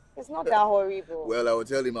 It's not that horrible. Well, I will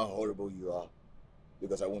tell him how horrible you are,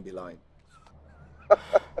 because I won't be lying.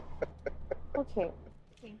 Okay.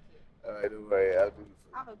 Thank you. All right, don't worry. I'll do it.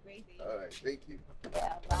 Have a great day. All right, thank you.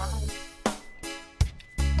 Yeah, bye.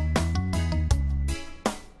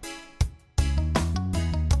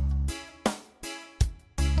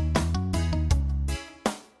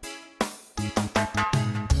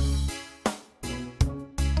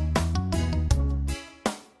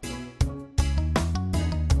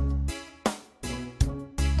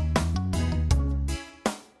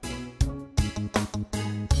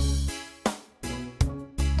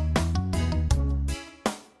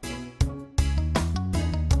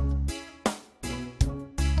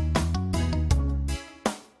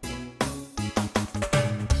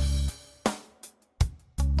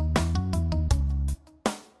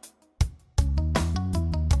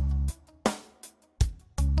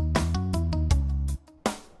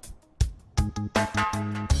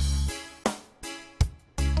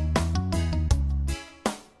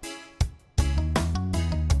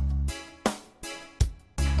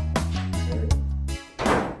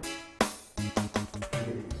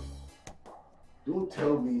 Don't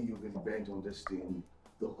tell me you've been bent on this thing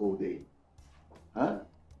the whole day. Huh?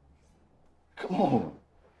 Come on.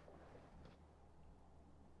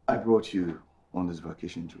 I brought you on this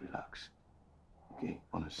vacation to relax. Okay?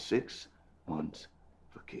 On a 6-month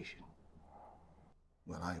vacation.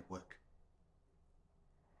 While I work.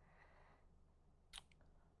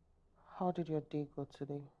 How did your day go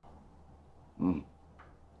today?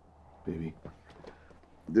 Baby,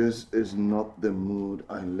 this is not the mood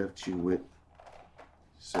I left you with.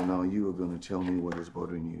 So now you are going to tell me what is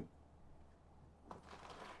bothering you.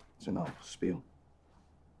 So now, spill.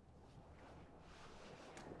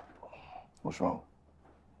 What's wrong?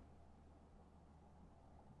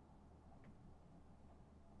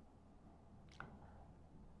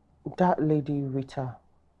 That lady, Rita,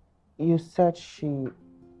 you said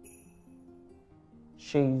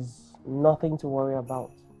she's nothing to worry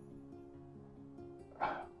about.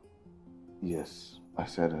 Yes, I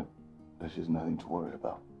said it. That she's nothing to worry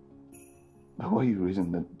about. But why are you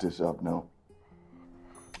raising this up now?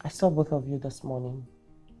 I saw both of you this morning.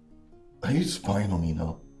 Are you spying on me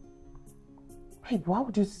now? Wait, why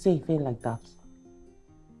would you say a thing like that?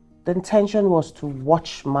 The intention was to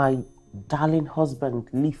watch my darling husband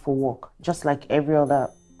leave for work, just like every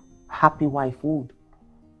other happy wife would.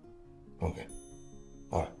 Okay.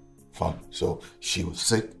 All right. Fine. So she was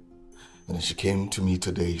sick, and then she came to me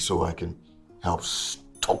today so I can help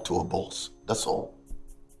talk to her boss. That's all.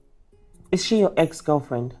 Is she your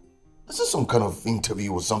ex-girlfriend? This is some kind of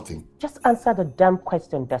interview or something. Just answer the damn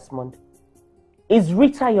question, Desmond. Is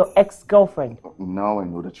Rita your ex-girlfriend? Now I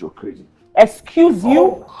know that you're crazy. Excuse you?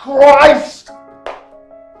 Oh, Christ!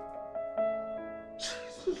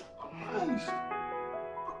 Jesus Christ!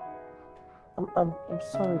 I'm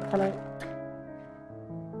sorry, can I...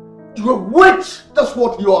 You're a witch! That's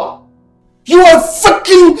what you are! You are a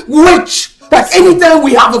freaking witch! Like anytime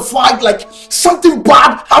we have a fight, like something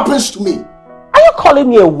bad happens to me. Are you calling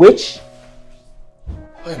me a witch?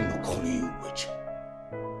 I am not calling you a witch.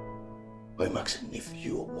 I'm asking if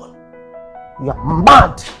you are one. You're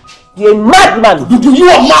mad! You're a madman! You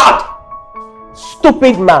are mad!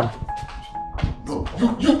 Stupid man! No,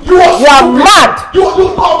 you are mad! You are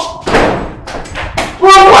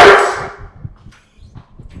wait!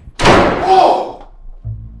 Oh!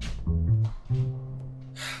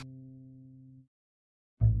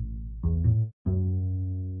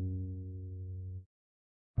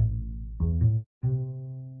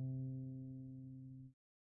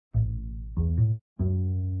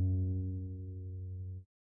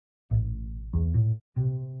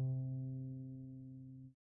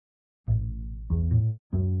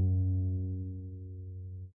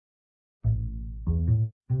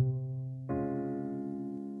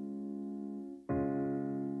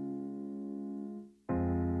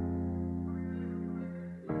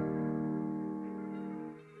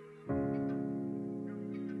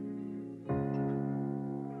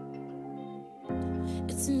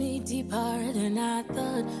 It's me deeper than I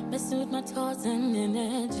thought, messing with my thoughts and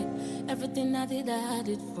energy. Everything I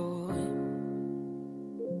did for you.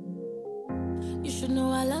 You should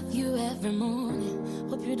know I love you every morning.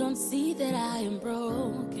 Hope you don't see that I am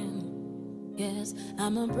broken. Yes,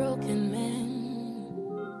 I'm a broken man.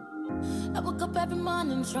 I wake up every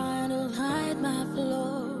morning trying to hide my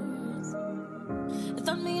flaws. If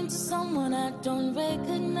I'm mean to someone I don't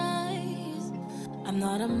recognize, I'm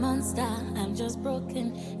not a monster, I'm just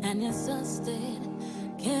broken and exhausted.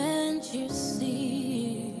 Can't you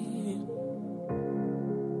see?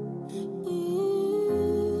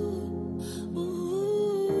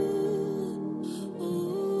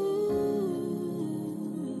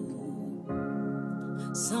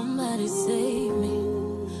 Somebody save me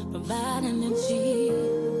from bad energy.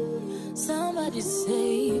 Somebody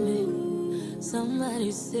save me.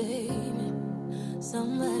 Somebody save me.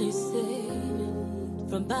 Somebody save me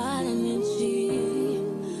from bad energy.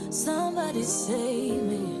 Somebody save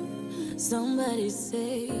me. Somebody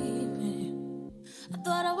save me. I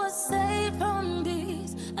thought I was safe from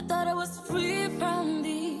this. I thought I was free from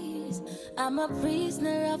this. I'm a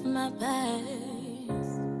prisoner of my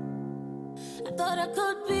past. I thought I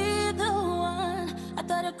could be the one. I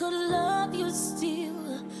thought I could love you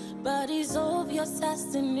still. But it's obvious I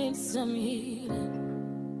still need some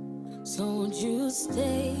healing. So won't you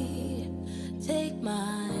stay? Take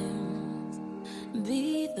my hands,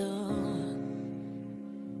 be the one.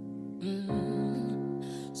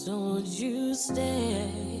 So won't you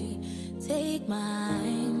stay? Take my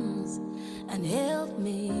hands and help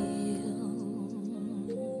me heal.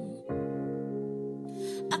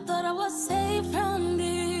 I thought I was safe from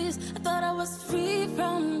this. I thought I was free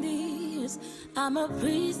from this. I'm a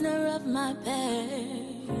prisoner of my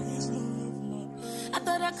past. I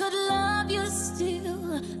thought I could love you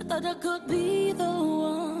still. I thought I could be the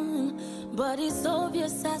one. But it's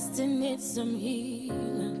obvious I still need some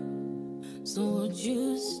healing. So would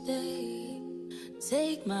you stay?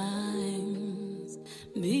 Take my hands,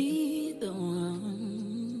 be the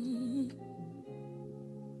one.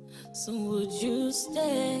 So would you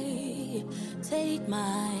stay? Take my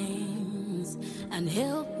hands and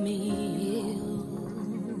help me heal.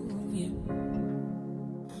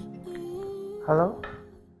 Hello?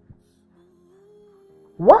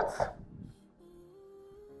 What?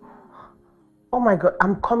 Oh my God,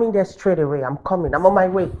 I'm coming there straight away. I'm coming. I'm on my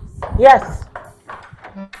way. Yes.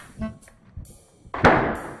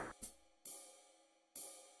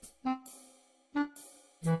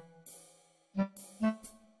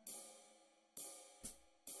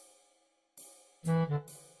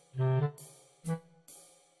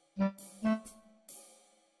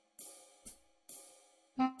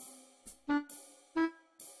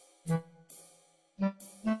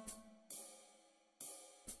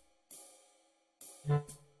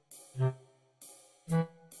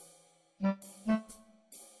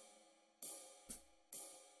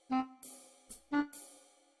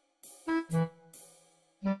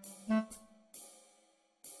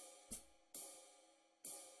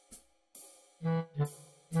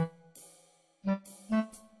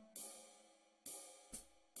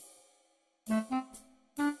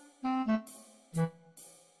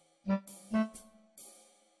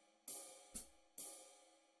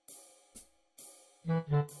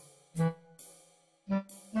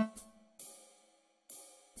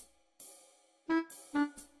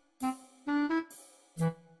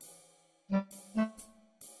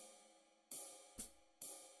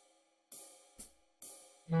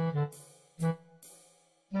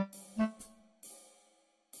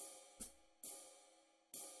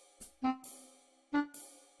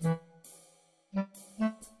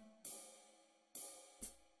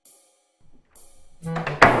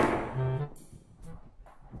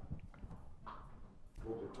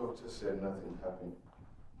 Doctor said nothing happened.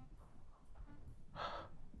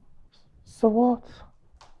 So what?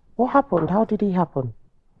 What happened? How did it happen?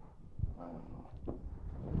 I don't know.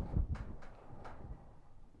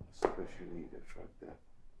 Especially the fact that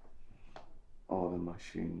all the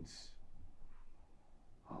machines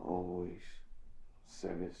are always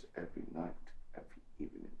serviced every night, every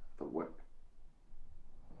evening after work.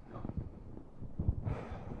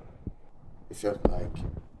 It felt like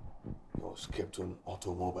it was kept on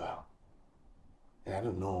automobile. And I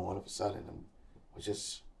don't know, all of a sudden I was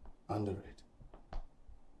just under it.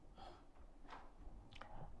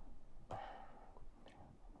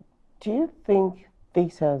 Do you think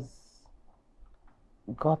this has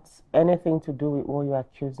got anything to do with what you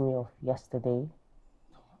accused me of yesterday?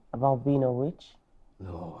 About being a witch?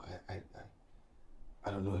 No, I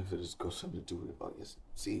don't know if it has got something to do with about yes.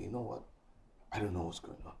 See, you know what? I don't know what's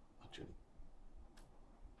going on, actually.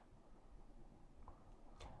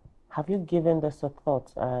 Have you given this a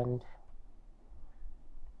thought? And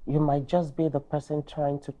you might just be the person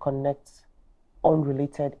trying to connect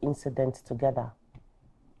unrelated incidents together.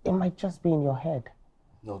 It might just be in your head.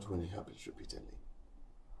 Not when it happens repeatedly.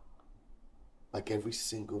 Like every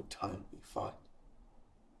single time we fight.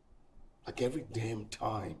 Like every damn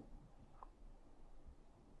time.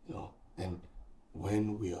 You know, and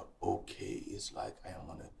when we are okay, it's like I am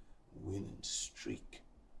on a winning streak.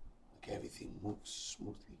 Like everything moves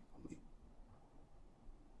smoothly for me.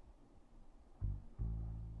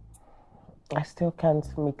 I still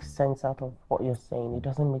can't make sense out of what you're saying. It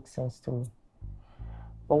doesn't make sense to me.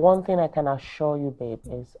 But one thing I can assure you, babe,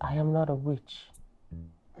 is I am not a witch.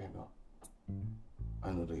 I know.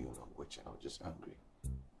 I know that you're not a witch, and I was just angry. I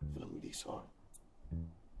feel really sorry.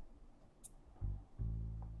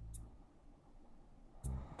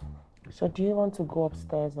 So do you want to go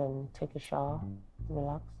upstairs and take a shower?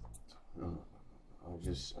 Relax? No. I'll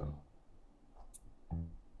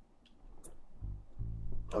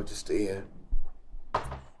just stay here.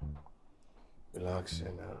 Relax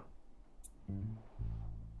and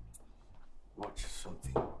watch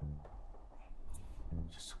something.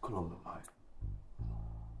 Just to calm my mind.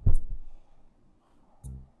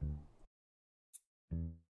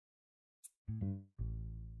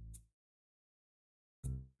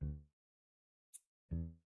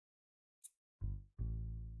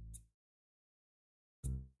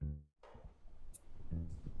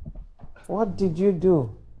 What did you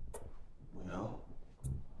do? Well,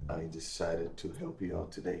 I decided to help you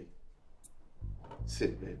out today.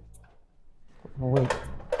 Sit, babe. Wait.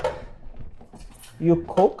 You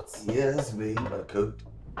cooked? Yes, babe, I cooked.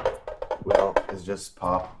 Well, it's just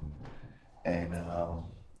pop and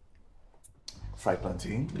fried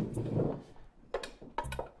plantain.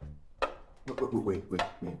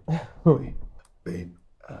 Wait. Babe.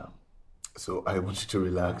 So I want you to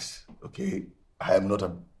relax, okay? I am not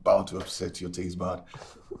about to upset your taste bud.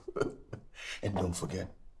 And don't forget,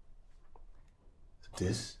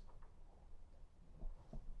 this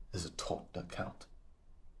is a thought that counts.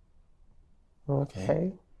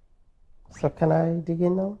 Okay. So can I dig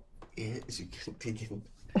in now? Yes, you can dig in.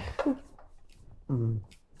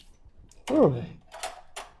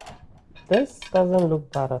 This doesn't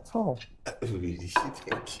look bad at all. Really, thank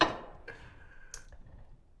you.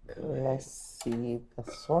 Let's see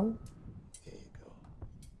this one. There you go.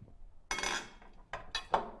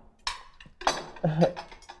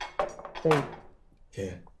 Babe,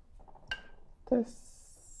 Yeah.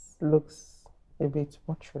 this looks a bit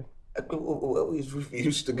watery. I always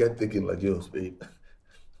refuse to get thinking like yours, babe.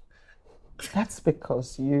 That's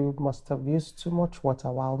because you must have used too much water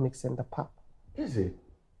while mixing the pap. Is it?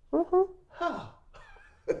 Mm-hmm. How?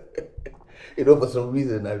 You know, for some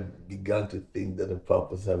reason, I began to think that the pop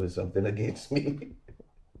was having something against me.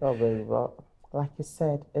 Oh, babe, well, like you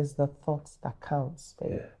said, it's the thoughts that counts,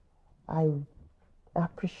 babe. Yeah. I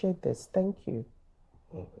appreciate this. Thank you.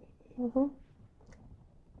 Okay. Mm-hmm.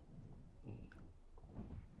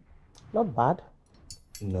 Not bad.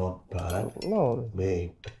 Not bad. No.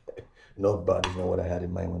 Babe, not bad is not what I had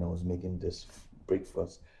in mind when I was making this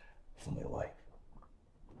breakfast for my wife.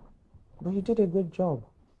 But you did a good job.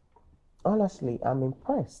 Honestly, I'm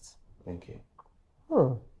impressed. Thank you.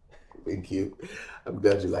 Thank you. I'm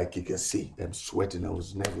glad you like it. You can see I'm sweating. I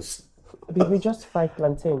was nervous. Did we just fry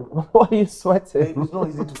plantain? Why are you sweating? It's not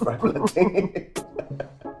easy to fry plantain.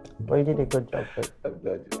 But you did a good job, babe. I'm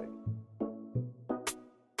glad you like it.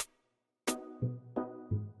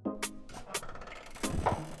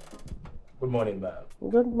 Good morning, ma'am.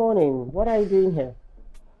 Good morning. What are you doing here?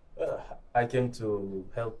 I came to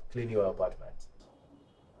help clean your apartment.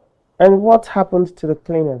 And what happened to the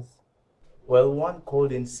cleaners? Well, one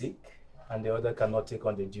called in sick and the other cannot take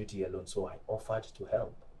on the duty alone, so I offered to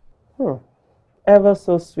help. Ever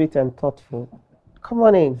so sweet and thoughtful. Come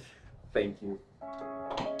on in. Thank you.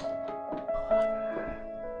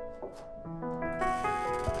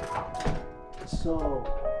 So,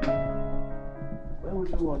 where would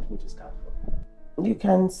you want me to start from? You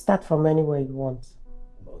can start from anywhere you want.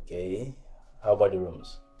 Okay. How about the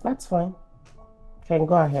rooms? That's fine. You can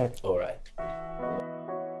go ahead. All right.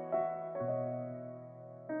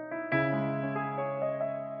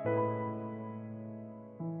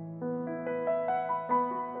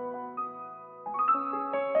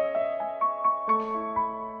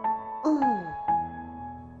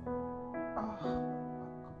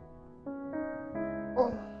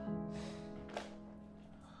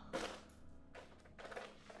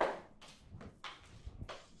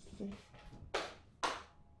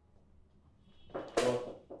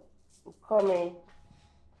 Coming.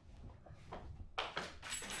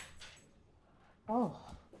 Oh,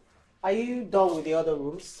 Are you done with the other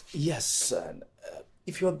rooms? Yes, and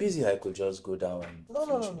if you're busy, I could just go down and finish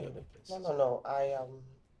the other place. No. I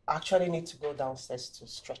actually need to go downstairs to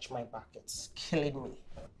stretch my back. It's killing me.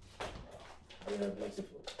 Yeah,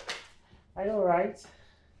 beautiful. I know, right?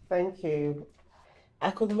 Thank you. I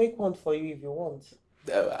could make one for you if you want.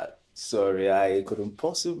 Sorry, I couldn't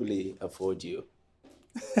possibly afford you.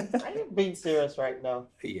 Are you being serious right now?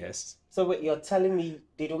 Yes. So wait, you're telling me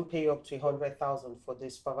they don't pay you up to 100,000 for the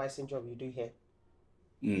supervising job you do here?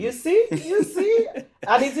 You see?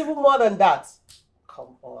 And it's even more than that.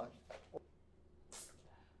 Come on.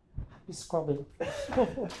 Happy scrubbing.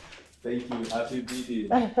 Thank you. Happy birthday.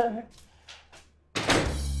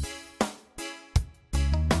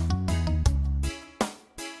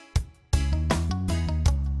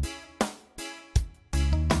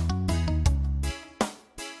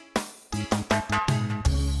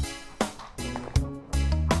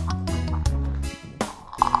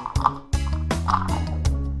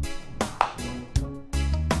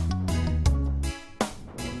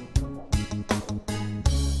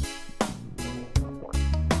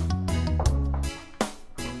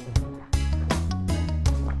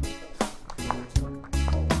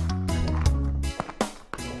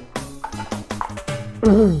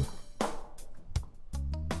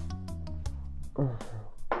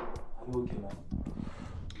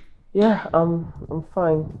 Yeah, I'm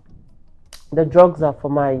fine. The drugs are for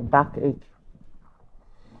my backache.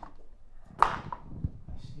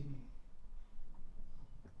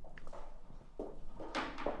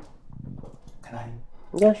 Can I?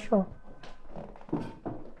 Yeah, sure.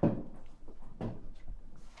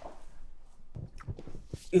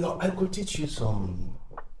 I could teach you some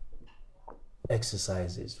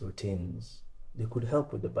exercises, routines. They could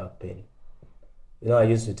help with the back pain. I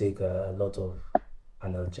used to take a lot of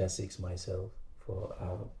analgesics myself for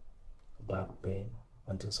back pain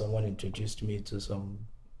until someone introduced me to some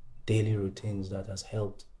daily routines that has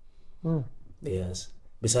helped. Yes.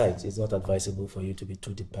 Besides, it's not advisable for you to be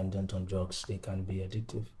too dependent on drugs. They can be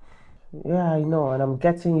addictive. Yeah, I know, and I'm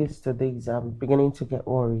getting used to these. I'm beginning to get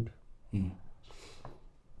worried.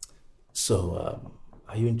 So,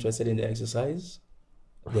 are you interested in the exercise?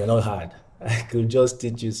 They're not hard. I could just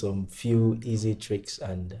teach you some few easy tricks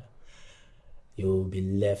and you'll be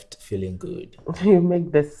left feeling good. You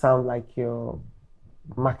make this sound like you're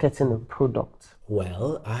marketing a product.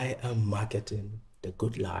 Well, I am marketing the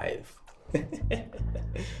good life.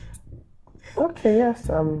 Okay, yes,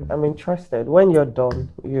 I'm interested. When you're done,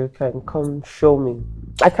 you can come show me.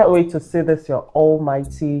 I can't wait to see this, your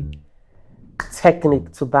almighty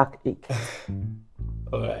technique to backache.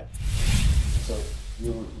 All right. So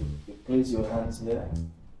you place your hands here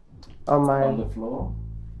On the floor.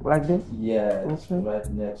 Like this? Yeah, Okay. right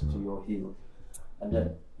next to your heel. And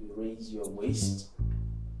then you raise your waist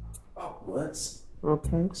upwards.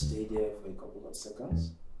 Okay. Stay there for a couple of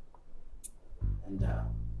seconds. And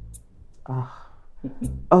down.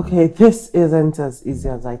 Okay, this isn't as easy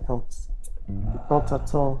as I thought. Not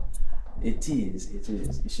at all. It is. You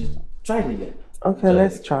should try it again. Okay,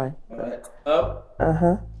 let's try. All right. Up.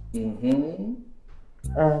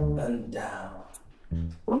 And down.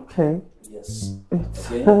 Okay. Yes.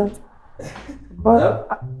 Okay.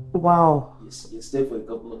 But wow. You stay for a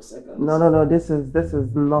couple of seconds. No. This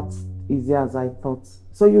is not easy as I thought.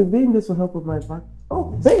 So you're doing this to help with my back?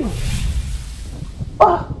 Oh, babe.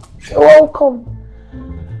 You're welcome.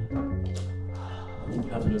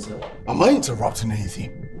 Am I interrupting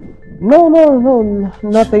anything? No,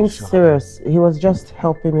 nothing serious. He was just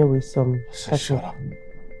helping me with some session. Shut up.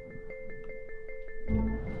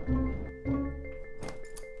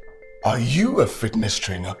 Are you a fitness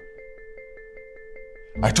trainer?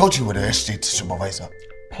 I thought you were the estate supervisor.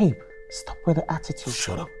 Babe, stop with the attitude.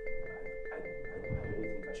 Shut up.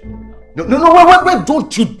 No, wait,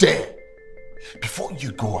 don't you dare. Before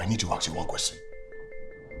you go, I need to ask you one question.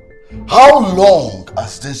 How long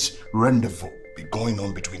has this rendezvous been going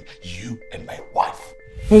on between you and my wife?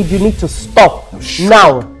 Babe, you need to stop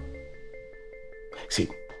now. See,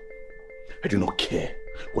 I do not care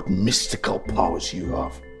what mystical powers you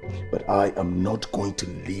have, but I am not going to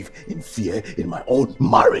live in fear in my own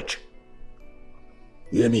marriage.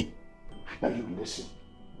 You hear me? Now you listen.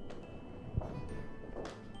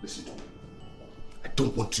 Listen to me. I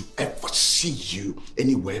don't want to ever see you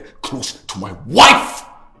anywhere close to my wife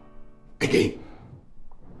again.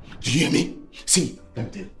 Do you hear me? See, let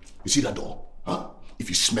me tell you. You see that door? Huh? If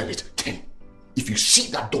you smell it, 10. If you see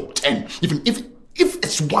that door, 10. Even if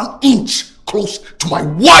it's 1 inch close to my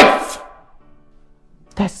wife.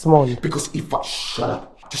 Desmond. Because if I shut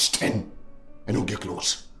up, just 10, and don't get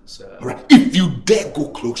close. sir. Alright, if you dare go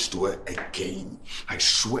close to her again, I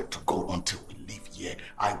swear to God, until we leave here,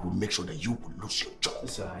 I will make sure that you will lose your job.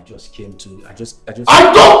 Sir, I just came to... I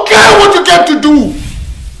don't care what you came to do!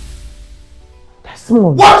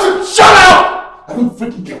 Desmond. What? Shut up! I don't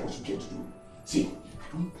freaking care what you came to do. See,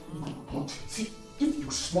 I don't want to. See, if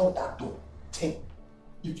you smell that door, 10.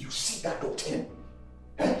 If you see that door, 10.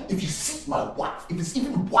 If you see my wife, if it's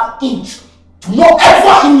even 1 inch to no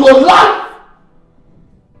effort in your life,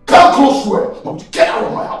 come close to her. Don't you get out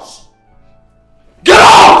of my house. Get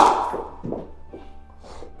out!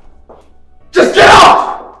 Just get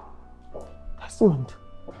out! Desmond.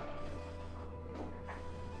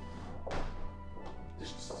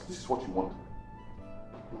 This is what you want.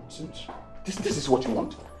 Nonsense. This is what you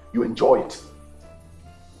want. You enjoy it.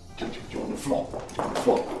 You're on the floor. You're on the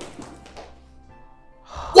floor.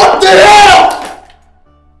 What the hell?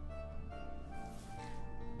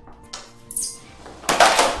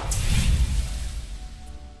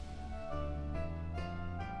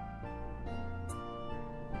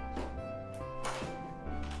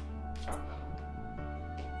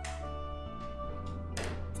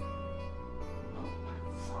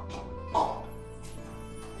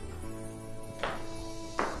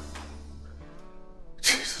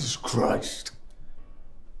 Jesus Christ.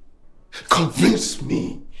 Convince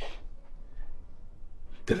me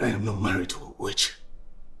that I am not married to a witch.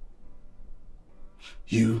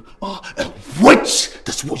 You are a witch!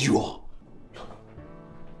 That's what you are.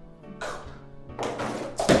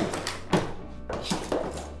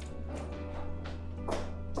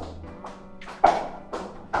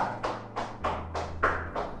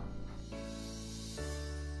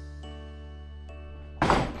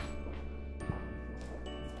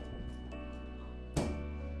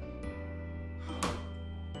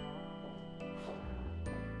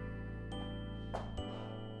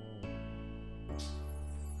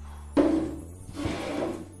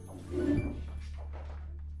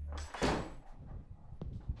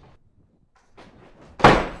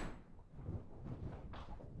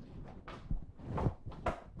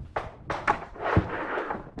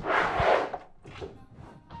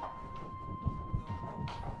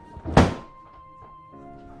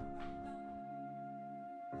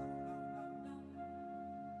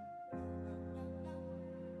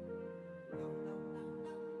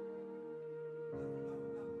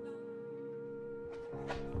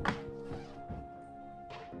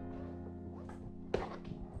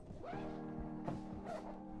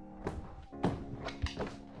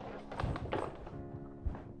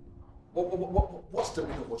 What's the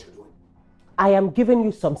meaning of what you're doing? I am giving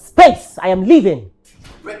you some space. I am leaving.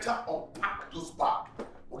 Better unpack those bags,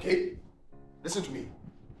 okay? Listen to me.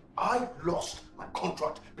 I lost my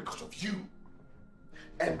contract because of you.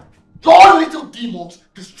 And your little demons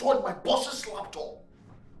destroyed my boss's laptop.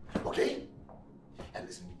 Okay? And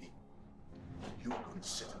listen to me. You're going to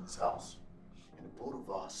sit in this house. And the both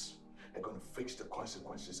of us are going to face the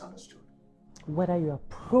consequences, understood? Whether you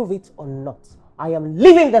approve it or not, I am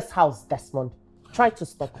leaving this house, Desmond. Try to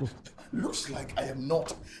stop me. Looks like I am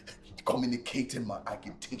not communicating my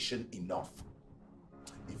agitation enough.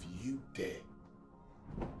 If you dare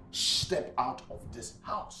step out of this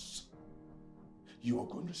house, you are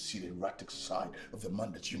going to see the erratic side of the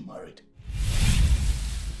man that you married.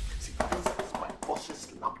 See, this is my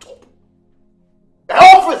boss's laptop. The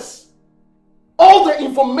office! All the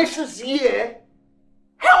information here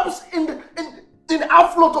helps in the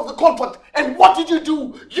outflow of the contract. And what did you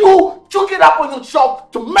do? You took it up on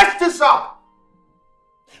yourself to mess this up.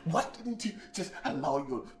 Why didn't you just allow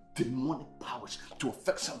your demonic powers to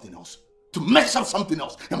affect something else? To mess up something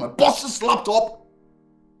else? And my boss's laptop?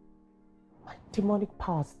 My demonic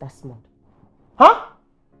powers, Desmond. Huh?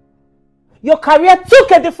 Your career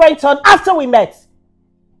took a different turn after we met.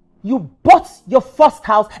 You bought your first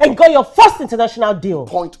house and got your first international deal.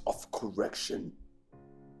 Point of correction.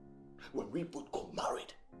 When we both got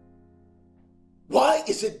married, why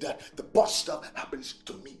is it that the boss stuff happens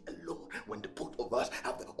to me alone when the both of us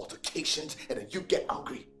have the altercations and then you get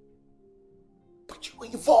angry? But you were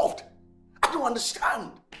involved. I don't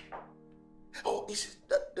understand. Or is it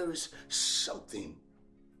that there is something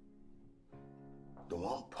the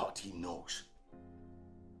one party knows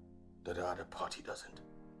that the other party doesn't?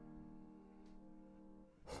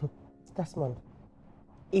 Desmond,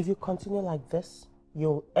 if you continue like this,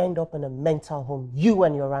 you'll end up in a mental home, you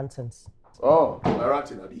and your rantings. Oh, my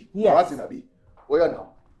ranting, Abi. Yes. My ranting, Abi. Where are you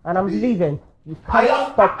now? And I'm leaving. You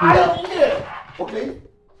can't stop me. I am here. Okay?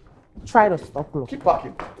 Try to stop me. Keep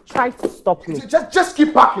packing. Try to stop me. Just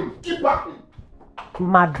keep packing. Keep packing.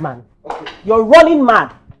 Madman. Okay. You're running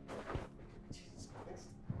mad.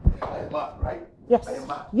 I am mad, right? Yes. I am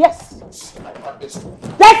mad. Yes. See my madness.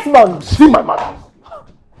 Desmond! See my madness.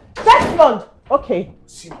 Desmond! Okay.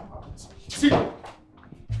 See my madness. See,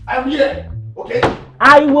 I am here, okay?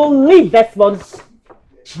 I will leave, Desmond.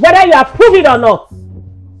 Whether you approve it or not,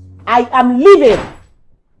 I am leaving.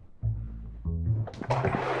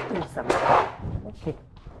 Okay.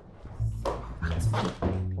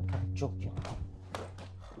 I'm joking.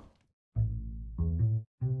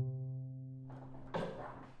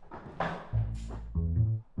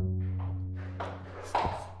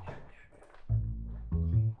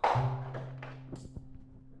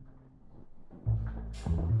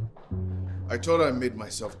 I thought I made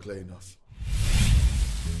myself clear enough.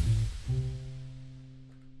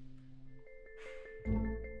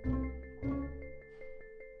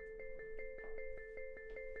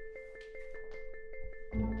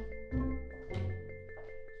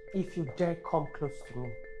 If you dare come close to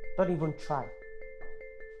me, don't even try.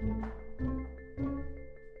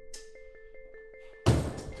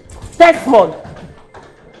 Desmond!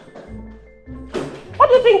 What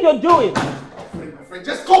do you think you're doing? My friend,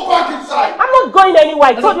 just go back inside! I'm not going anywhere.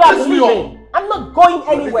 I told you I'm leaving. I'm not going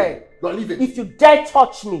anywhere. You're leaving. If you dare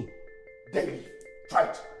touch me. Then leave. Try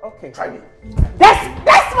it. Okay. Try me. Desmond!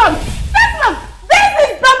 Desmond! This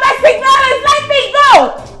is domestic violence! Let me go!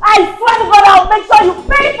 I swear to God, I'll make sure you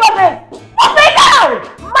pay for this! Put me down!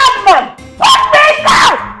 Madman! Put me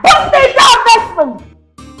down! Put me down, Desmond!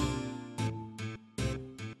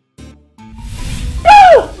 No!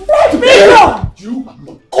 Let me go! You are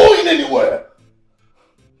not going anywhere!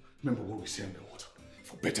 Remember what we say in the water.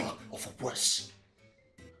 For better or for worse.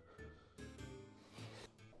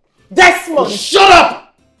 Desmond! Shut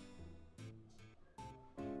up!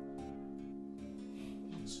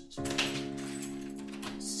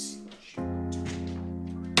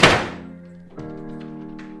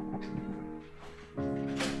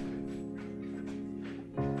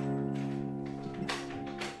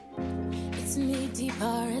 It's me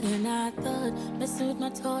deeper than I thought, messing with my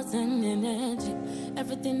thoughts and energy.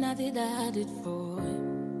 Everything I did for you.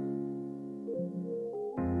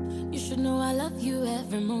 You should know I love you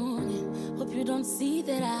every morning. Hope you don't see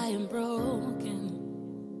that I am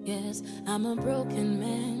broken. Yes, I'm a broken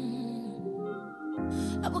man.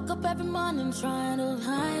 I wake up every morning trying to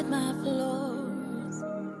hide my flaws.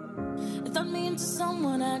 If I'm mean to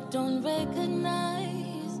someone I don't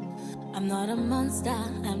recognize, I'm not a monster,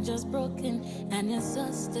 I'm just broken and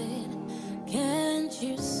exhausted. Can't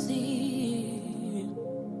you see?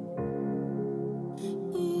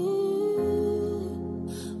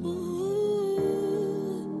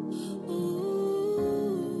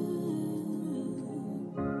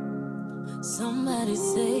 Somebody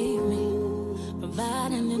save me from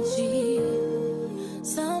bad energy.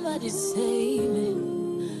 Somebody save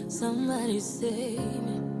me. Somebody save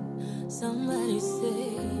me. Somebody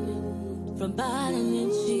save me from bad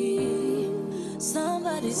energy.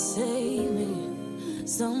 Somebody save me.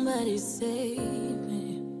 Somebody save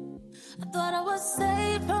me. I thought I was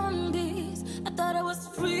safe from these. I thought I was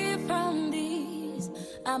free from these.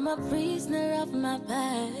 I'm a prisoner of my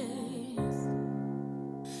past.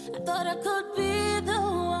 I thought I could be the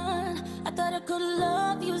one. I thought I could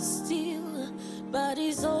love you still. But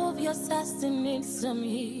it's obvious I still need some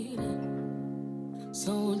healing.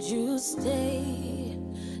 So would you stay?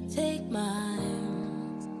 Take my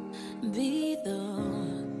hand, be the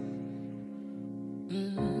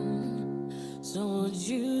one. So would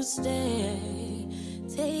you stay?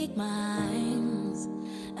 Take my hands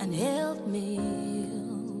and help me heal.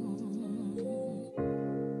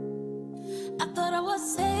 I thought I was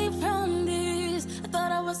safe from this. I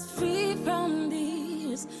thought I was free from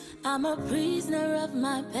this. I'm a prisoner of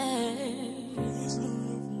my past.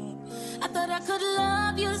 I thought I could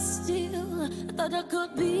love you still. I thought I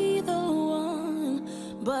could be the one.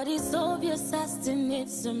 But it's obvious I still need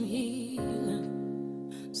some healing.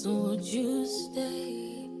 So would you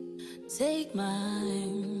stay? Take my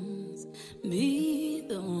hands, be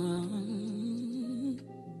the one.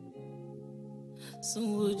 So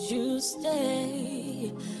would you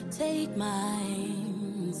stay? Take my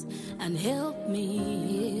hands and help me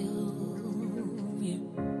heal.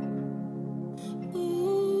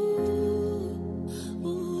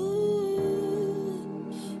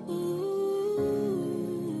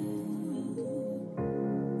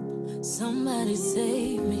 Somebody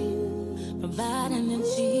save me from bad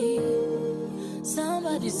energy.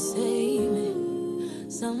 Somebody save me.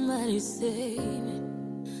 Somebody save me.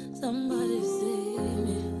 Somebody save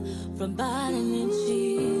me from bad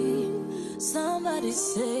energy. Somebody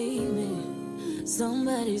save me.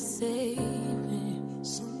 Somebody save me.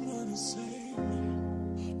 Somebody save me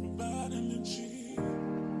from bad energy.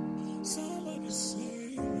 Somebody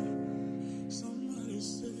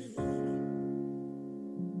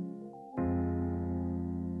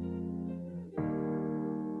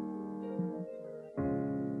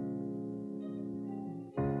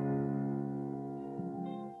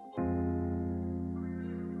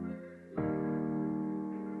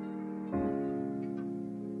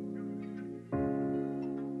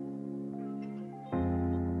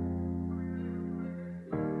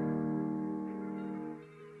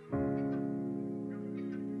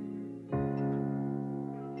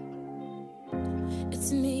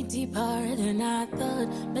It's me deeper than I thought,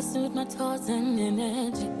 messing with my thoughts and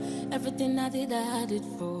energy. Everything I did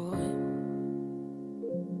for you.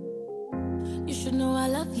 You should know I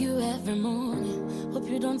love you every morning. Hope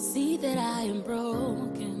you don't see that I am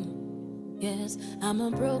broken. Yes, I'm a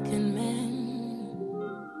broken man.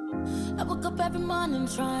 I wake up every morning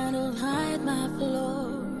trying to hide my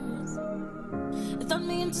flaws. It turned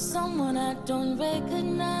me into someone I don't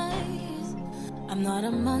recognize. I'm not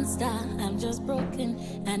a monster, I'm just broken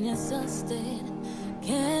and exhausted.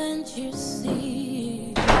 Can't you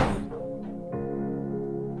see?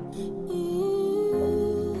 Ooh,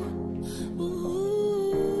 ooh,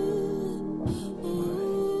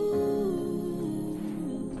 ooh.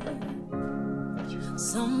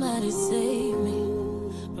 Somebody save me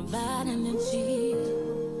from bad energy.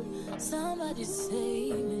 Somebody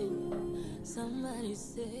save me. Somebody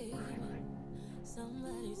save me.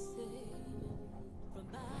 Somebody save me.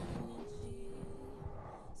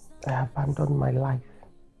 I abandoned my life,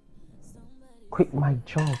 quit my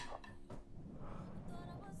job,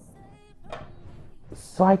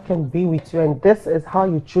 so I can be with you, and this is how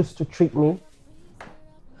you choose to treat me?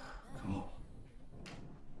 Come on.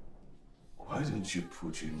 Why don't you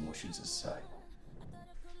put your emotions aside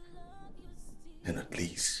and at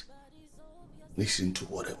least listen to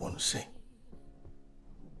what I want to say?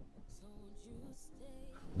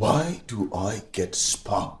 Why do I get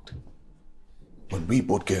spanked when we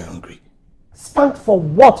both get angry? Spanked for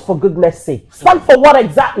what, for goodness sake? Spanked for what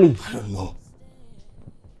exactly? I don't know.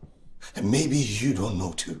 And maybe you don't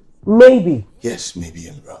know too. Maybe. Yes, maybe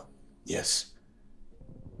I'm wrong. Yes.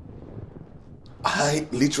 I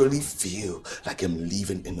literally feel like I'm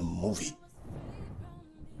living in a movie.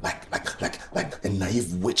 Like a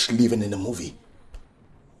naive witch living in a movie.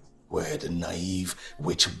 Where the naive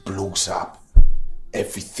witch blows up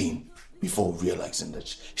everything before realizing that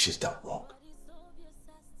she's done wrong.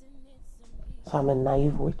 So I'm a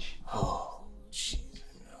naive witch? Oh, jeez.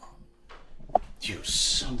 You're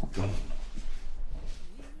something.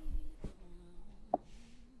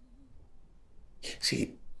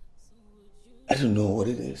 See, I don't know what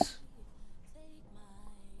it is,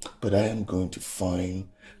 but I am going to find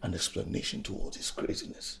an explanation to all this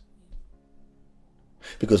craziness.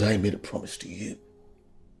 Because I made a promise to you.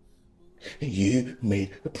 And you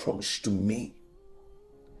made a promise to me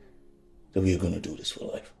that we are going to do this for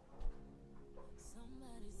life.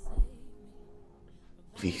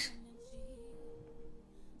 Please,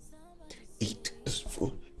 eat this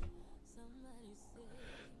food.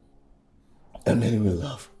 And then we'll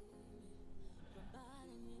laugh.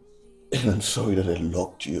 And I'm sorry that I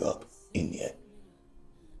locked you up in here.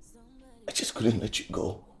 I just couldn't let you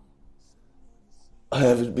go. I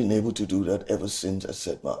haven't been able to do that ever since I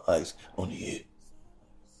set my eyes on you.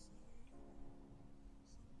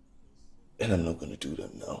 And I'm not going to do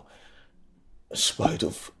that now, in spite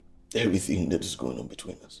of everything that is going on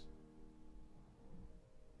between us.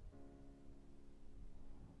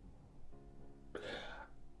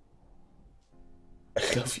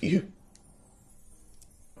 I love you.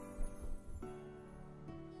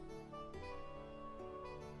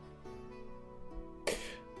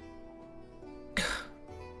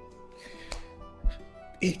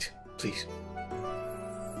 Eat, please.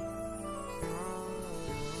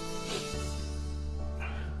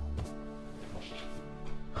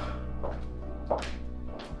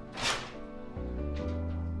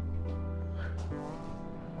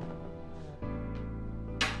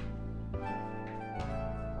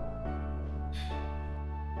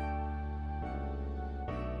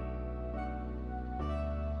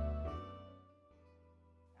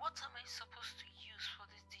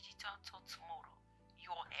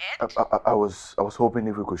 I was hoping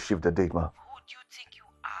if we could shift the date, ma. Who do you think you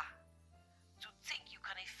are to think you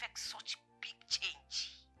can effect such big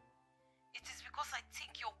change? It is because I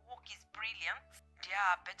think your work is brilliant. There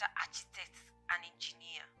are better architects and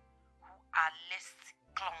engineers who are less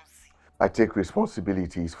clumsy. I take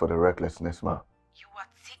responsibilities for the recklessness, ma. You are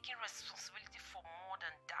taking responsibility for more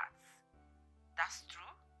than that. That's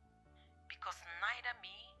true. Because neither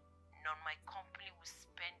me nor my company will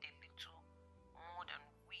spend a little more than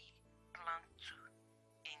we plan want to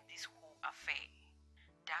in this whole affair.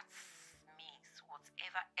 That means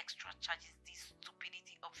whatever extra charges this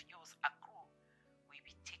stupidity of yours accrue will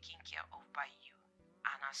be taken care of by you.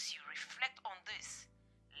 And as you reflect on this,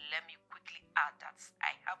 let me quickly add that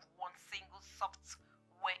I have one single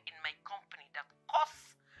software in my company that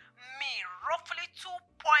costs me roughly 2.3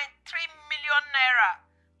 million naira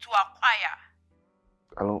to acquire.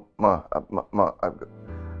 Hello, Ma.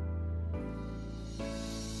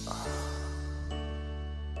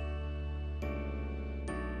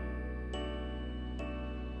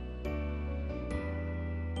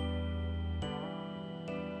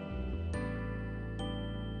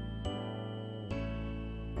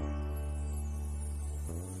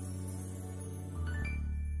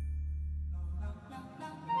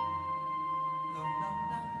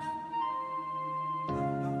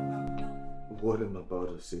 What I'm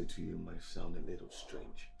about to say to you might sound a little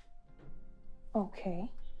strange.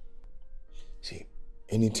 Okay. See,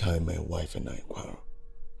 anytime my wife and I quarrel,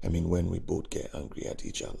 when we both get angry at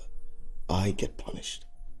each other, I get punished.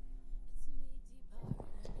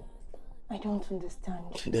 I don't understand.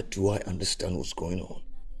 Neither do I understand what's going on.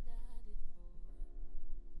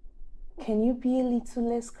 Can you be a little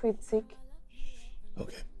less cryptic?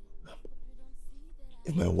 Okay.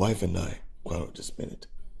 If my wife and I quarrel this minute,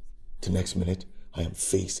 the next minute I am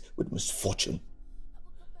faced with misfortune.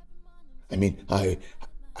 I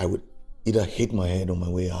would either hit my head on my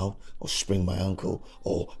way out, or sprain my ankle,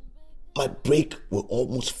 or my brake will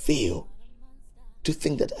almost fail. To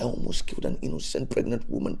think that I almost killed an innocent pregnant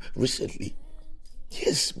woman recently.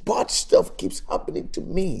 Yes, bad stuff keeps happening to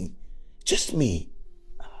me. Just me.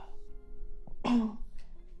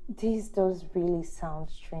 This does really sound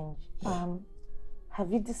strange.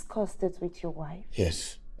 Have you discussed it with your wife?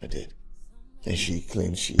 Yes, I did. And she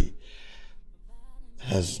claims she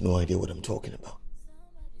has no idea what I'm talking about.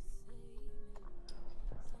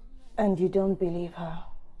 And you don't believe her?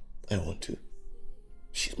 I want to.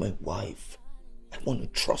 She's my wife. I want to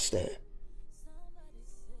trust her.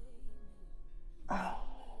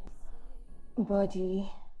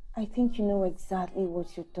 Buddy, I think you know exactly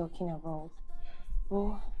what you're talking about.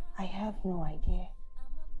 Well, I have no idea.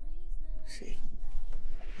 See,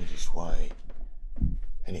 this is why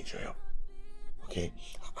I need your help. Okay?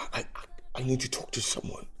 I need to talk to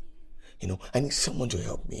someone. I need someone to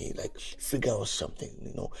help me, figure out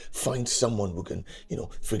something, find someone who can,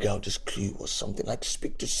 figure out this clue or something,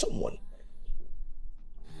 speak to someone.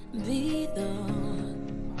 Be the one.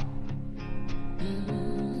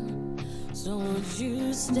 So won't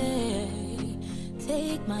you stay,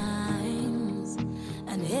 take my hands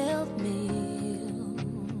and help me.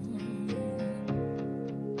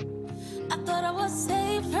 I thought I was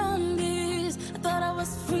safe from this, I thought I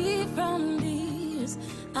was free from this.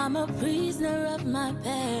 I'm a prisoner of my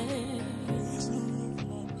past.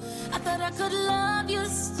 I thought I could love you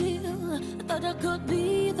still, I thought I could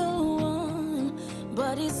be the one.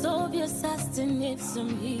 But it's obvious I still need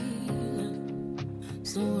some healing.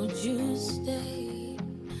 So would you stay,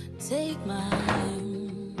 take my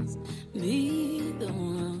hands, be the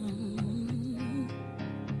one.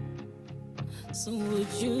 So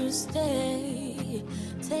would you stay,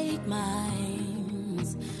 take my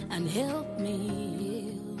hands and help me heal?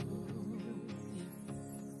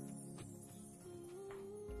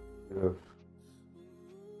 Yes.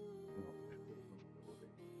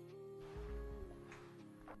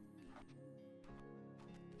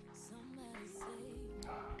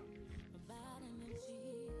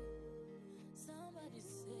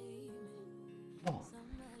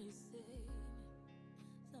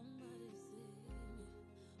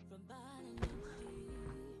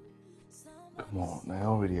 Come on, I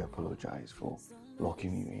already apologized for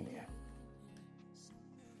locking you in here.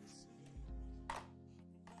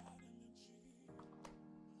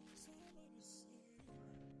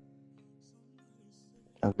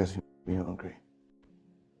 I guess you're hungry.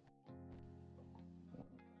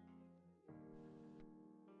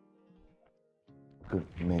 Could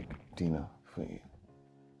make dinner for you.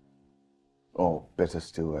 Or better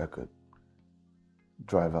still, I could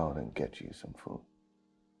drive out and get you some food.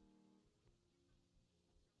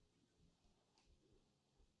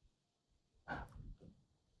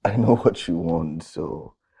 I know what you want,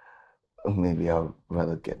 so maybe I'd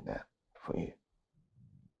rather get that for you.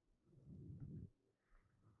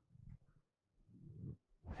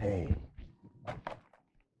 Hey.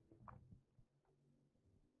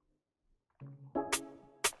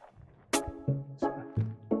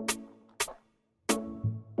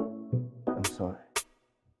 I'm sorry.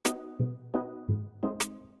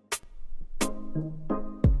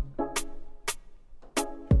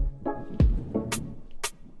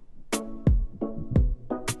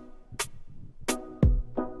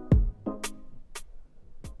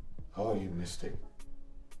 mistake.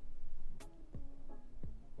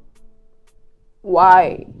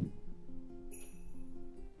 Why?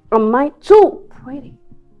 Am I too pretty?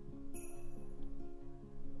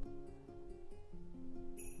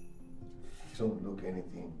 You don't look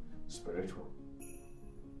anything spiritual.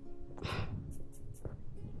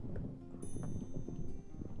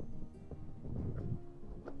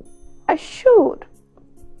 I should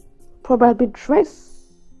probably dress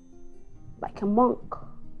like a monk,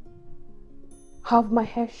 have my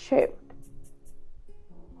hair shaved.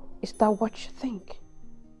 Is that what you think?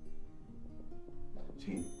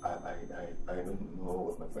 See, I don't know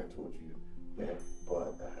what my friend told you, yeah,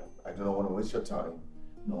 but I don't want to waste your time.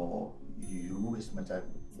 No, you waste my time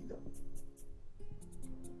either.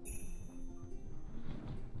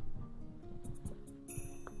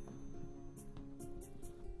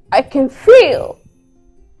 I can feel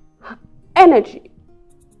energy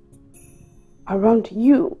around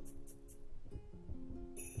you.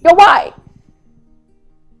 Your wife.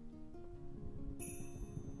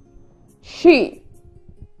 She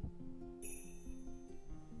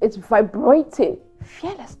is vibrating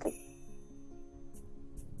fearlessly.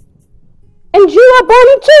 And you are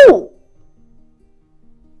burning too.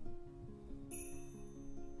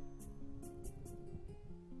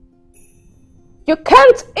 You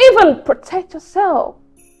can't even protect yourself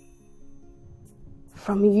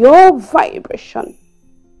from your vibration,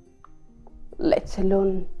 let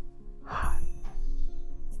alone her.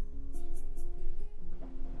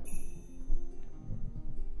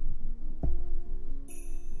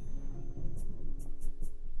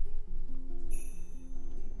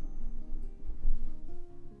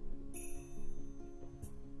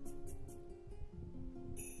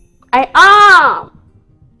 I am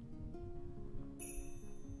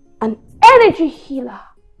an energy healer.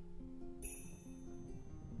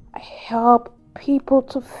 I help people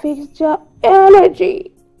to fix their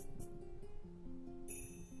energy.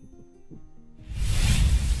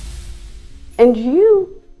 And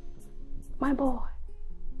you, my boy,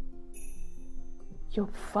 you're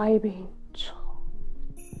vibing too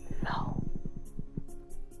low.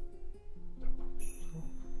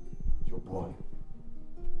 Your boy.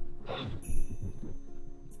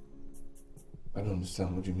 I don't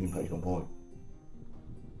understand what you mean by your boy.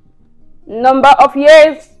 Number of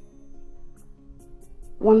years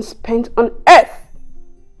one spent on earth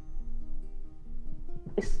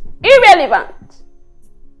is irrelevant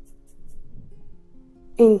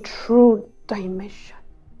in true dimension.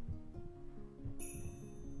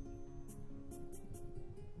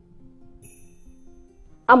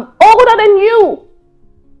 I'm older than you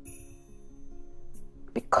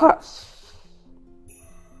because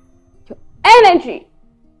your energy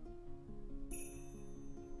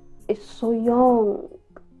is so young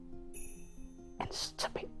and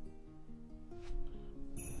stupid.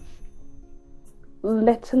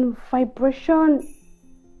 Letting vibration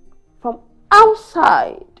from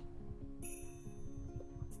outside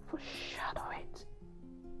foreshadow it.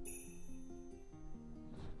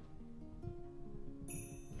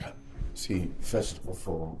 See, first of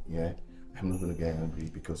all, yeah, I'm not gonna get angry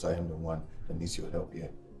because I am the one that needs your help, yeah.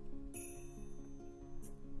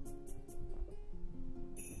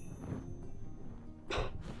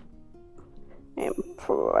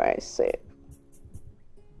 Impressive.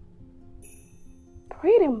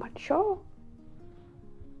 Pretty mature.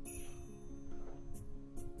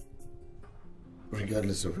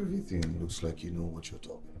 Regardless of everything, it looks like you know what you're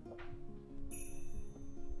talking about.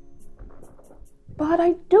 But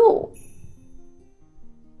I do.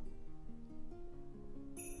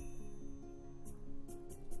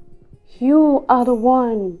 You are the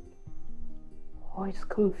one who is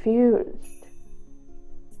confused.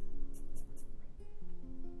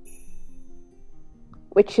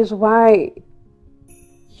 Which is why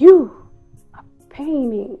you are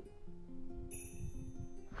painting,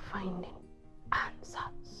 finding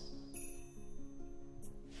answers.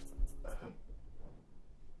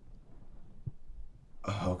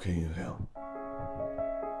 How can you help?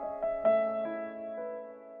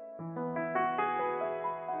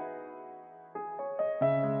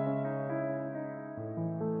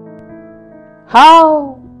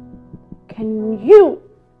 How can you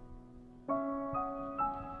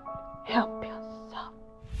help yourself?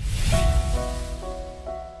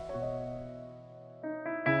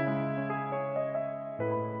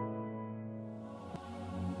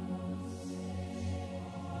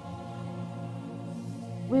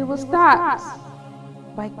 We will start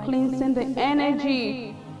by cleansing the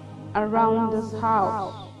energy around this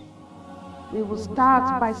house. We will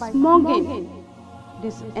start by smogging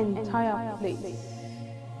this entire place.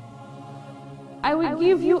 I will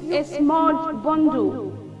give you a smudge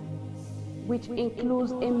bundle, which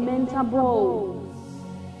includes a mental bowl,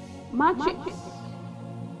 matches,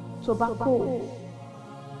 tobacco,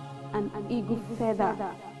 an eagle feather,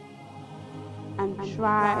 and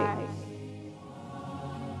dry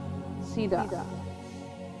cedar.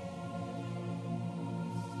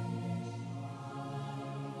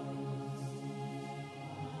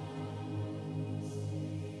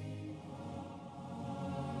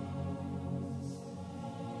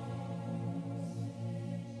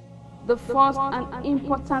 The first and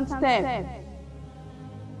important step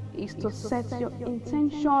is to set your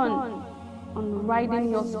intention on ridding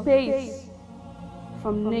your space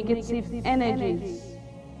from negative energies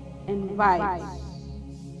and vibes.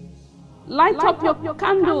 Light up your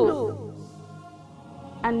candle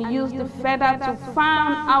and use the feather to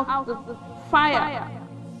fan out the fire.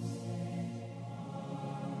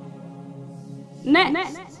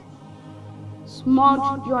 Next,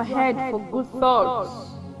 smudge your head for good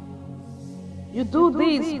thoughts. You do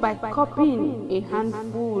this by cupping a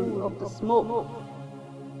handful of the smoke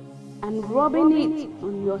and rubbing it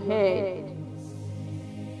on your head.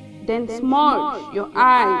 Then smudge your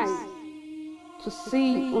eyes to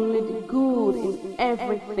see only the good in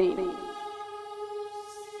everything.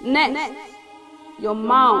 Next, your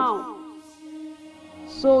mouth,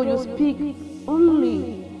 so you speak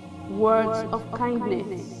only words of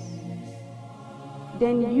kindness.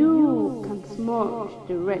 Then you can smudge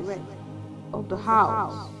the rest of the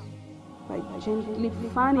house by gently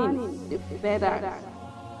fanning the feathers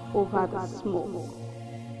over the smoke.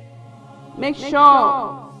 Make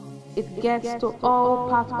sure it gets to all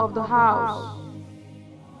parts of the house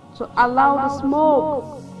to allow the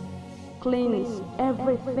smoke cleanse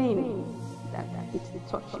everything that it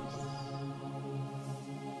touches.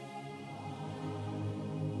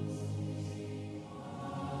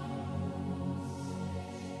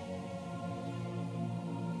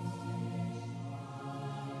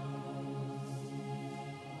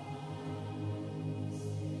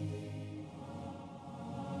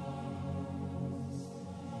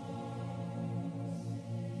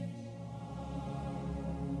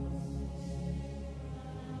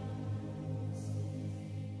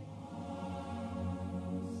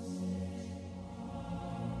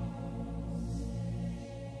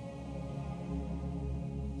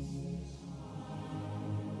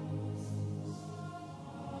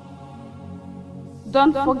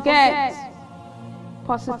 Don't forget,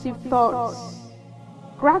 positive thoughts,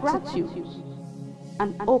 gratitude,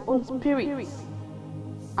 and open spirits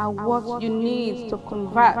are what you need to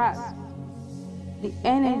convert the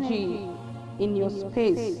energy in your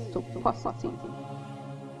space to positive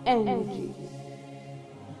energy.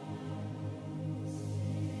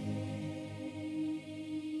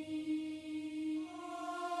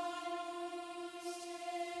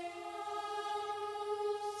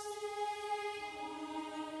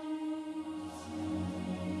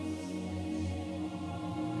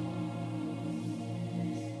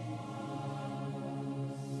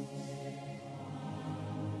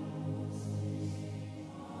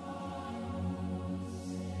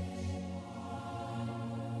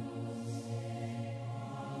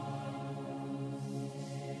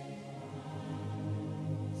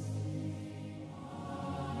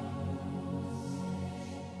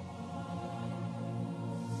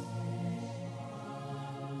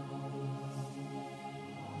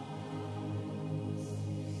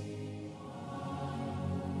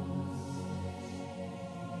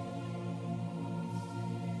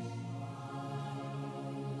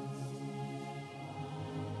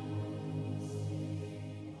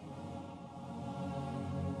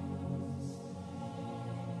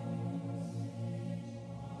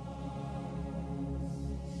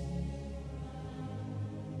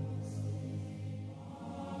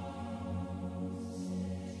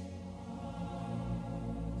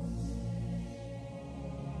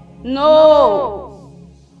 No,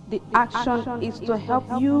 the action is to help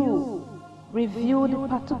you review the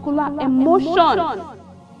particular emotion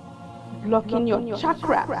blocking your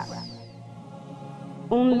chakras.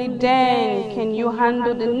 Only then can you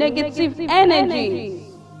handle the negative energy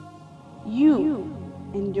you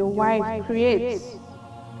and your wife create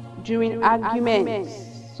during arguments,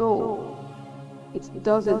 so it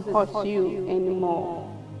doesn't hurt you anymore.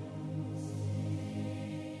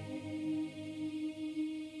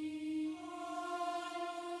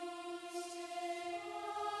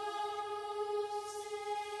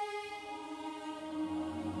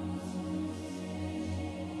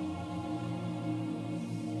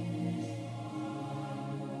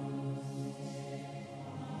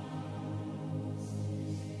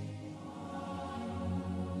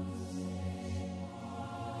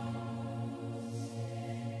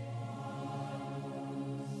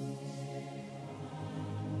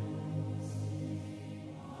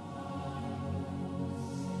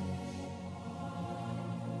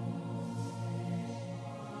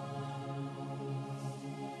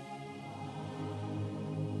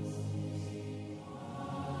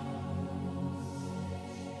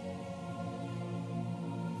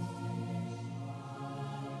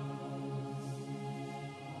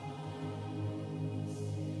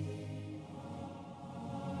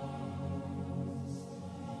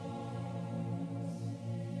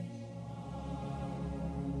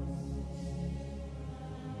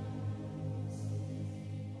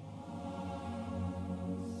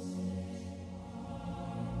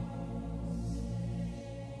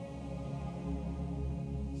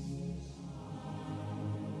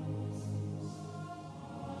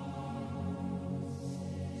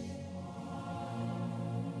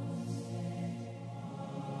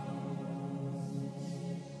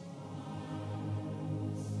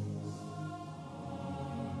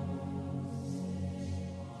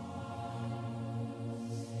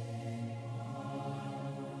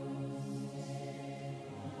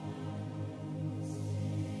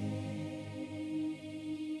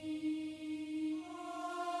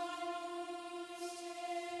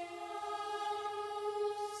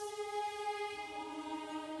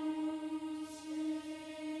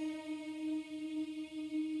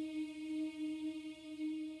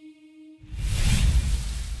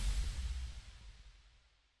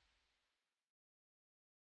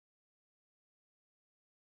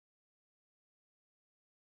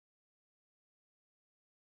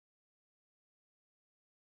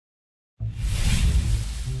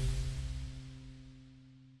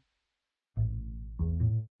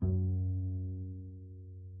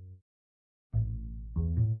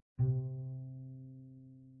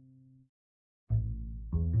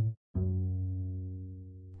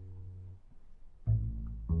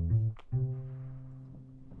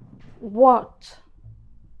 What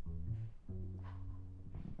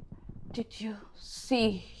did you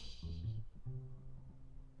see?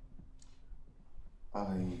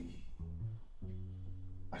 I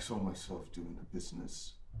saw myself doing a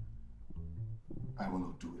business I will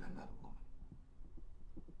not do with another woman.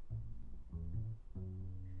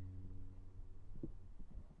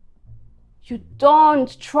 You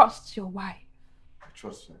don't trust your wife. I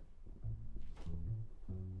trust her.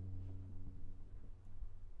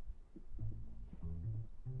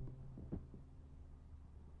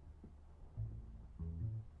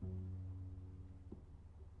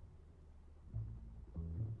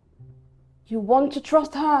 You want to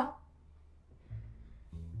trust her.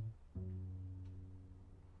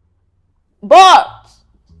 But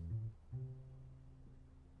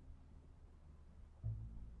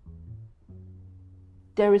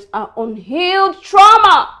there is an unhealed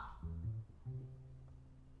trauma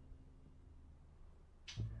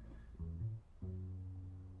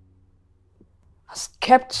has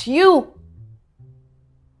kept you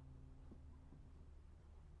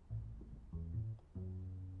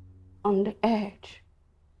on the edge.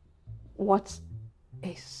 What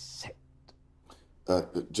is it?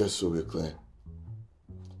 Just so we're clear,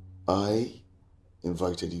 I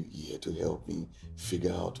invited you here to help me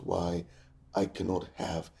figure out why I cannot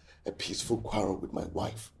have a peaceful quarrel with my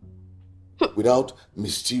wife without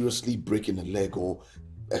mysteriously breaking a leg or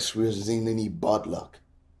experiencing any bad luck.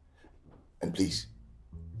 And please,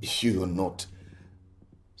 you are not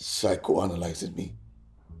psychoanalyzing me.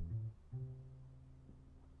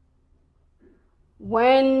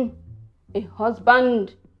 When a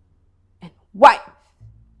husband and wife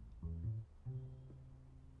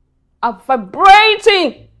are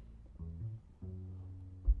vibrating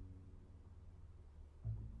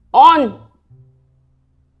on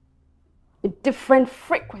a different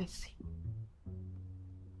frequency,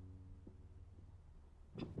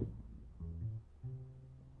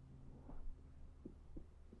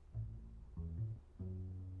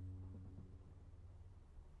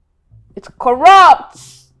 it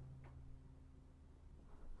corrupts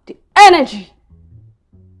the energy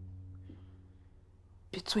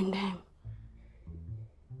between them.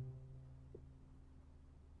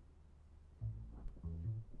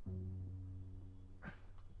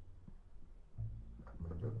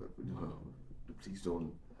 No, please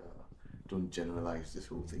don't generalize this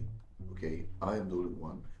whole thing, okay? I am the only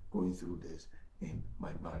one going through this in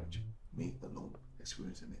my marriage. Me alone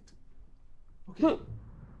experiencing it, okay?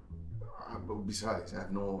 But besides, I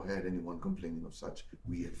have not heard anyone complaining of such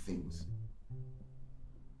weird things.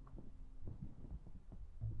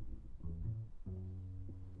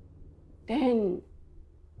 Then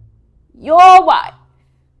your wife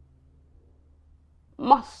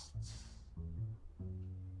must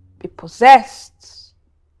be possessed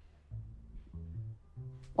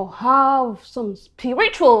or have some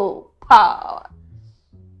spiritual power.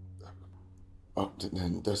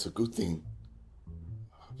 Then that's a good thing,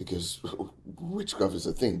 because witchcraft is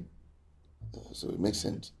a thing, so it makes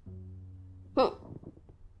sense.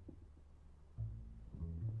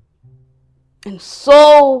 And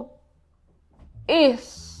so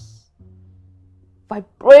is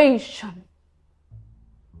vibration.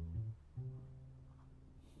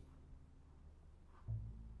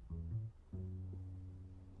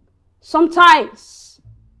 Sometimes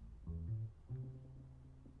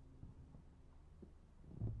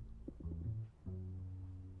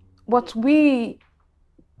what we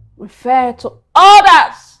refer to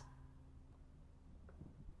others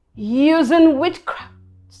using witchcraft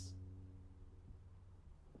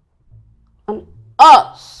on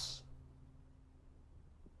us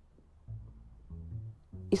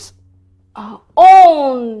is our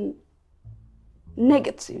own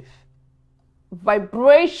negative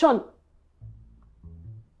vibration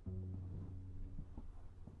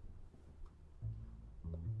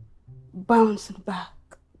bouncing back.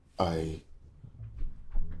 I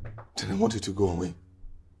didn't want it to go away.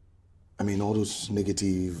 I mean, all those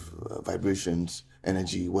negative vibrations,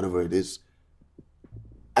 energy, whatever it is,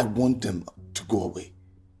 I want them to go away.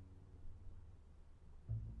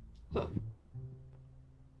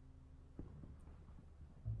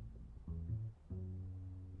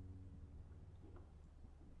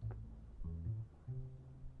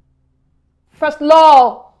 First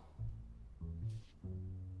law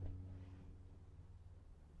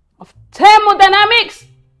of thermodynamics: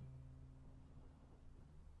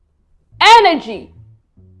 energy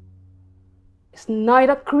is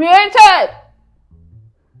neither created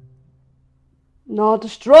nor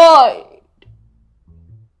destroyed.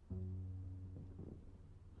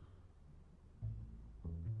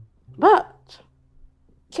 But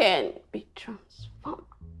can be transformed.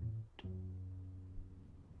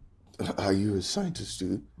 Are you a scientist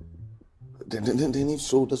too? Then if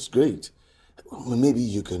so, that's great. Well, maybe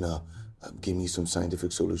you can give me some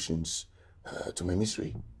scientific solutions to my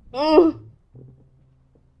mystery.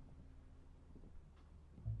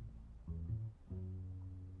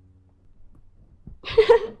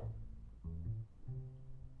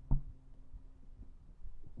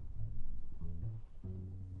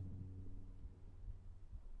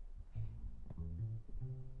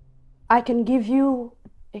 I can give you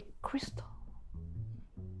a crystal.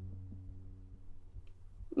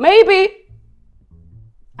 Maybe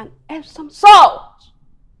an Epsom salt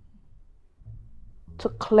to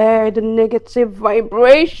clear the negative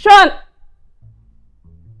vibration.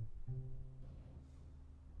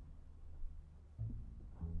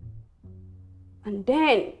 And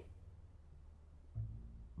then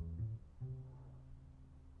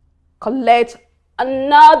collect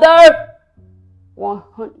another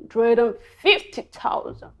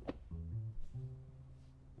 150,000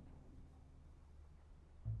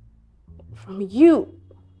 from you.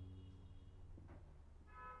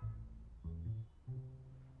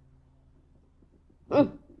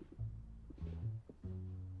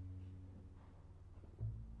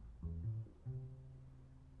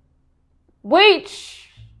 Which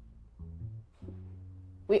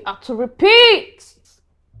we are to repeat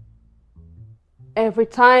every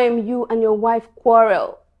time you and your wife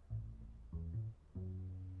quarrel,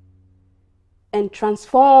 and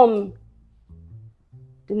transform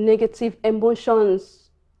the negative emotions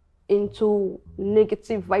into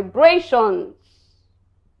negative vibrations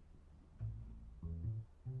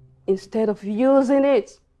instead of using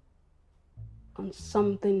it on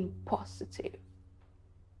something positive.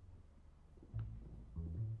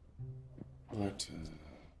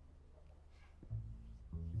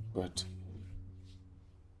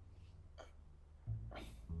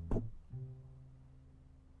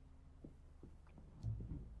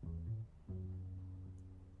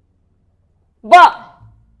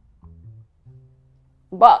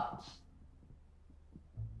 But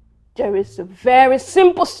there is a very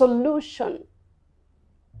simple solution.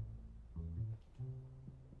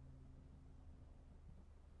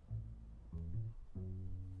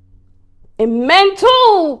 A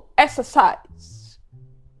mental exercise.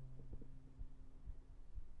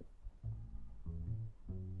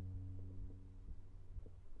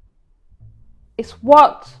 Is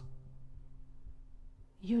what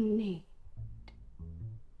you need.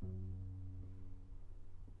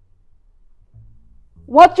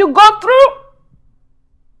 What you go through,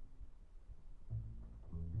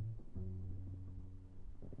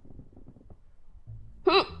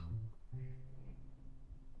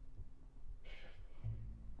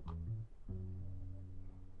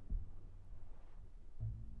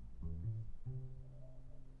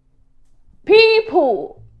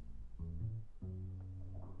 people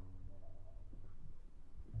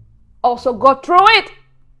also go through it.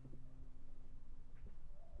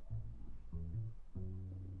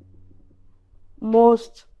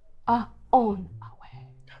 Most are unaware.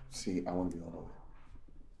 see, I want to be unaware.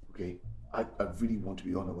 Okay? I really want to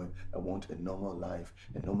be unaware. I want a normal life,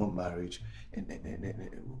 a normal marriage, and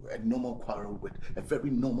a normal quarrel with a very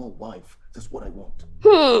normal wife. That's what I want.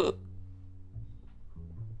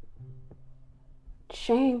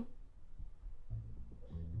 Shame.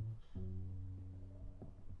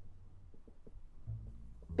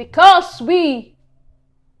 Because we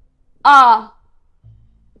are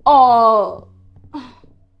all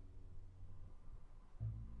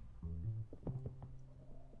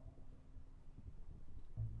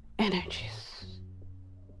energies.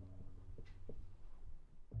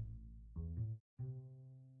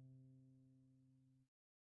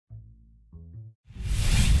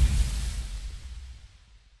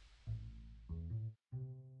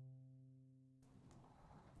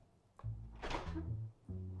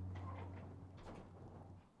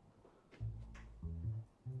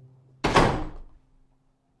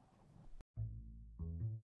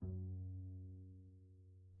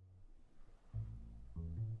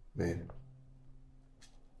 Man,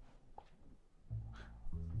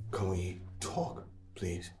 can we talk,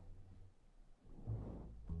 please?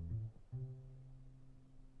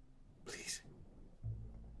 Please.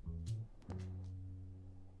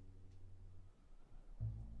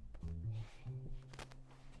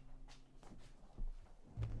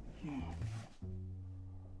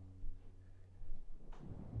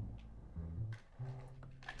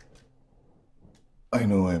 I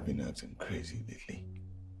know I've been acting crazy lately.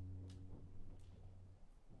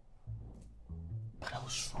 But I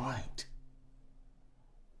was right.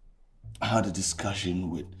 had a discussion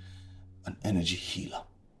with an energy healer.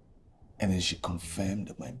 And then she confirmed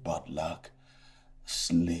that my bad luck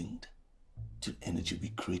is linked to the energy we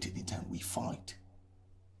create anytime we fight.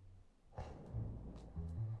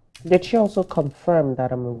 Did she also confirm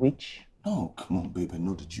that I'm a witch? No, come on, babe. I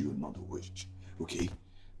know that you are not a witch, okay?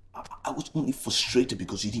 I was only frustrated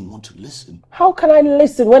because you didn't want to listen. How can I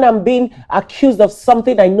listen when I'm being accused of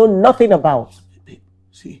something I know nothing about? Babe,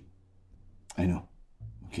 see, I know,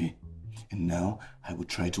 okay? And now I will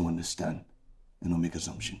try to understand and not make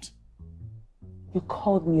assumptions. You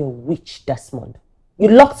called me a witch, Desmond. You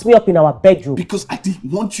locked me up in our bedroom. Because I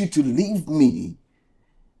didn't want you to leave me.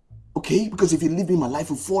 Okay? Because if you leave me, my life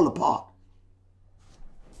will fall apart.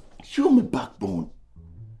 You're my backbone.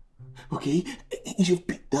 Okay? And you've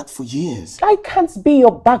picked that for years. I can't be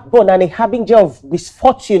your backbone and a harbinger of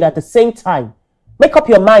misfortune at the same time. Make up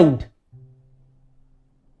your mind.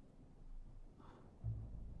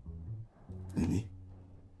 Amy,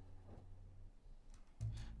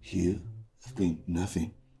 you have been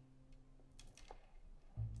nothing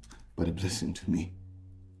but a blessing to me.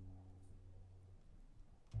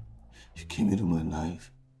 You came into my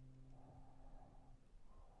life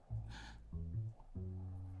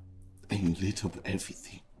and you lit up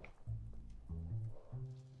everything.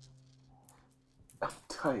 I'm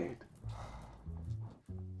tired.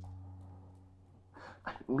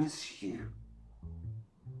 I miss you.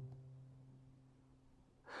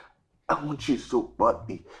 I want you so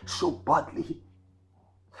badly, so badly.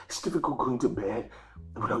 It's difficult going to bed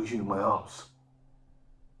without you in my arms.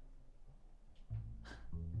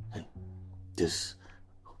 And this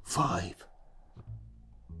vibe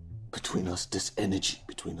between us, this energy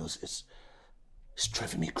between us is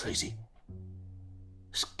driving me crazy.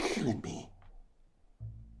 It's killing me.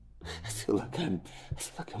 I feel like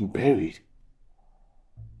I'm buried.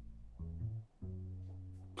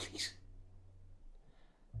 Please.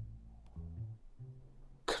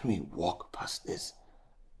 Can we walk past this?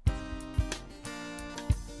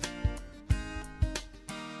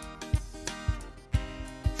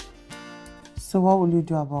 So what will you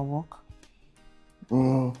do about work?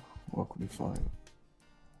 Work will be fine.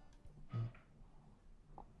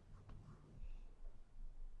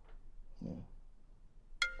 Yeah.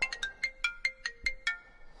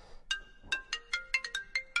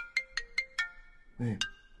 Hey,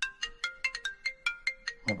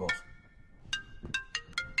 my boss.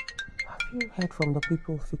 Have you heard from the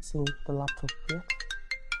people fixing the laptop yet?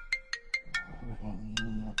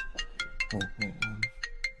 Wait.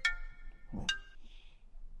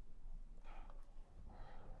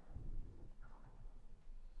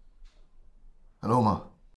 Hello, Ma.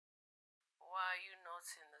 Why are you not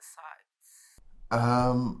in the sites? I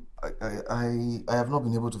have not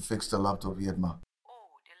been able to fix the laptop yet, Ma. Oh,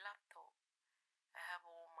 the laptop. I have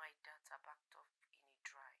all my data backed up in a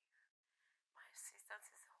drive. My assistant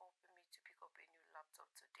is helping me to pick up a new laptop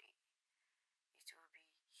today. It will be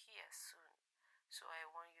here soon. So I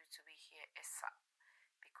want you to be here ASAP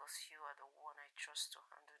because you are the one I trust to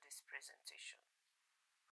handle this presentation.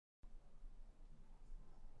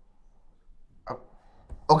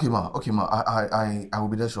 Okay, Ma. I will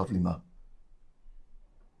be there shortly, Ma.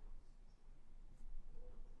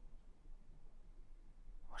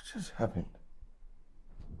 What just happened?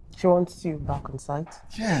 She wants you back on site?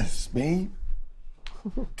 Yes, babe.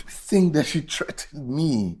 To think that she threatened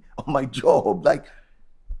me on my job, like,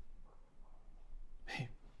 babe,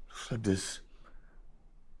 looks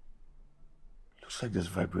like this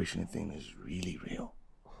vibration thing is really real.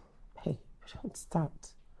 Hey, don't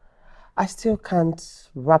start. I still can't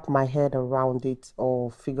wrap my head around it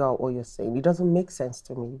or figure out what you're saying. It doesn't make sense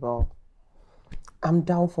to me, but I'm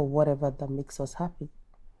down for whatever that makes us happy.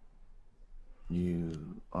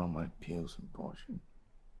 You are my pills and portion.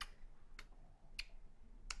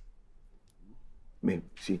 Maybe,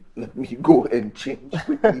 see, let me go and change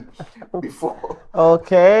quickly before.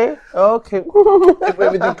 Okay. If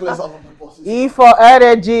everything clears out of my bosses. E for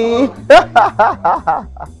energy.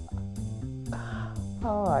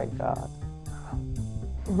 Oh my God.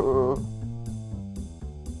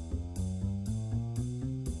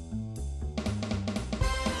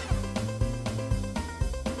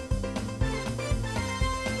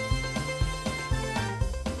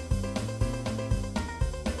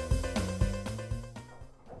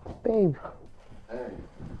 Babe, Hey,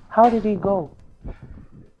 how did he go?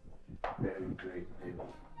 very great, baby.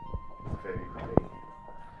 Very great.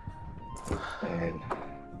 And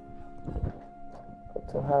Good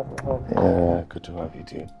to have you home. yeah, good to have you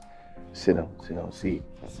too. Sit down, see.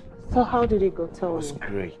 So how did it go? It Tell was me.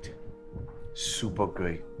 great. Super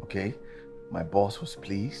great, okay? My boss was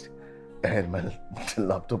pleased. and my the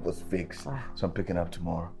laptop was fixed, so I'm picking up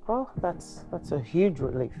tomorrow. Oh, that's a huge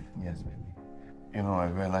relief. Yes, baby. You know, I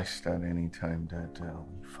realized that any time that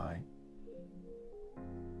we fight,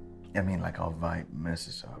 I mean, like our vibe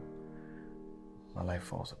messes up, my life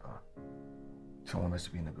falls apart. So I want us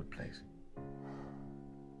to be in a good place.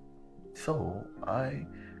 So I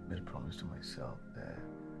made a promise to myself that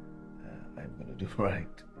I'm gonna do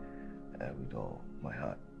right with all my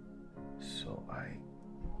heart. So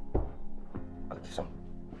I'll do some.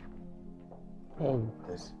 Hey.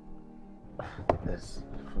 This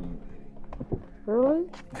for you, baby. Really?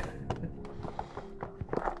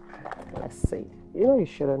 Let's see. You know you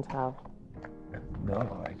shouldn't have.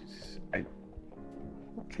 No, I.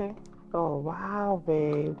 Okay. Oh wow,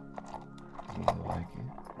 babe. You like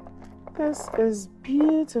it? This is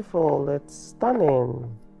beautiful. It's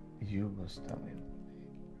stunning. You were stunning.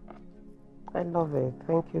 I love it.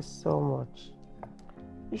 Thank you so much.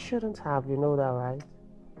 You shouldn't have, you know that, right?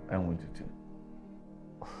 I wanted to.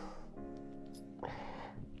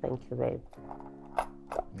 Thank you, babe.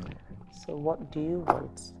 So what do you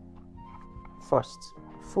want? First,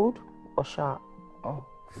 food or shower? Oh,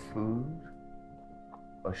 food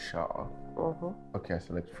or shower? Okay, I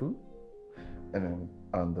select food. And then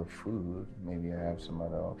on the food, maybe I have some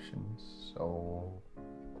other options. So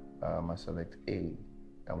I select A.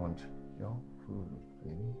 I want your food,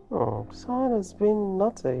 baby. Oh, someone has been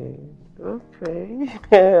naughty. Okay.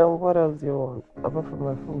 And what else do you want apart from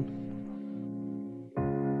my food?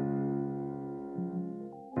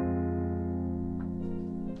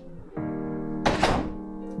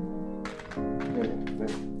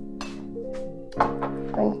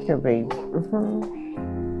 Thank you, babe.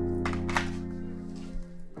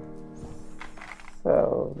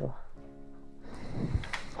 So,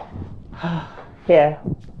 here,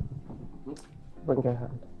 bring your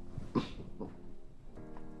hand.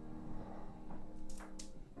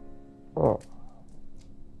 Oh,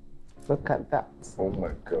 look at that. Oh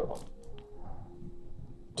my God.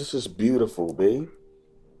 This is beautiful, babe.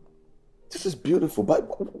 This is beautiful. But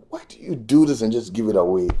why do you do this and just give it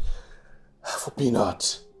away for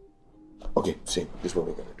peanuts? Okay, see, this is what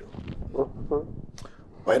we're gonna do.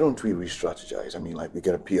 Why don't we re-strategize? I mean, like, we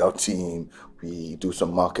get a PR team, we do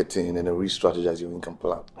some marketing, and then re-strategize your income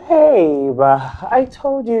plan. Hey, but I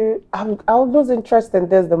told you, I'll lose interest in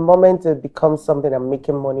this the moment it becomes something I'm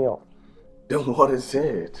making money off. Then what is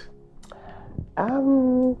it?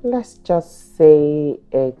 Let's just say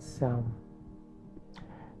it's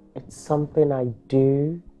something I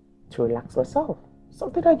do to relax myself.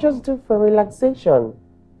 Something I just do for relaxation.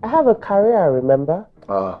 I have a career, remember?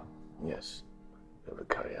 Ah, yes. You have a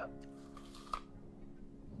career.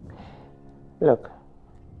 Look,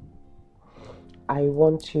 I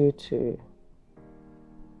want you to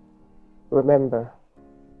remember,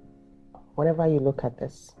 whenever you look at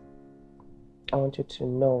this, I want you to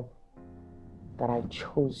know that I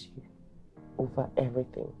chose you over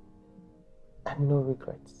everything and no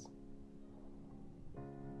regrets.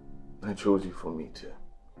 I chose you for me too.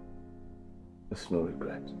 There's no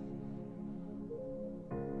regret.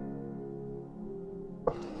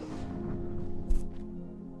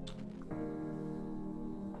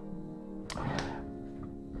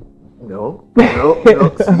 No. See,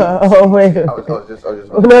 oh, wait. I was just.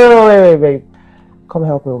 No, wait, babe. Come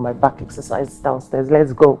help me with my back exercise downstairs.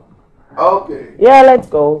 Let's go. Okay. Yeah, let's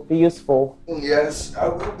go. Be useful. Yes, I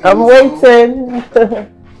will be I'm useful. waiting.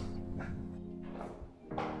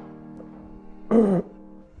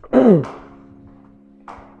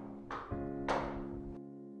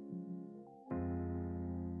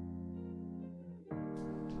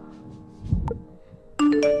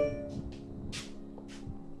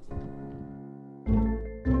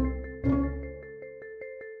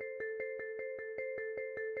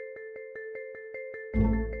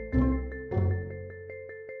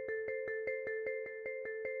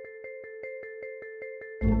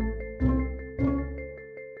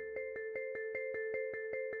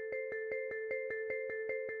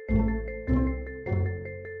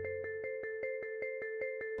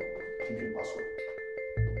 Give me your password.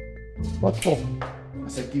 What for? I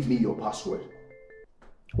said, give me your password.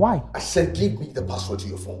 Why? I said, give me the password to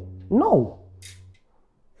your phone. No.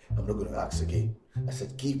 I'm not going to ask again. I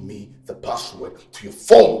said, give me the password to your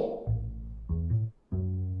phone.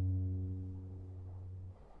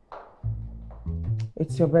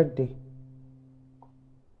 It's your birthday.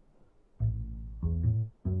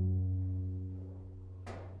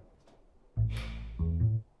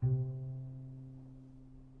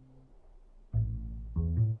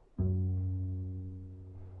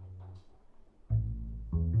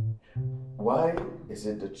 Why is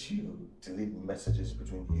it that you delete messages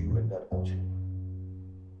between you and that Ochi?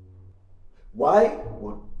 Why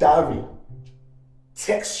would Dari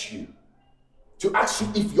text you to ask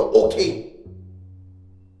you if you're okay?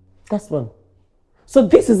 Desmond, so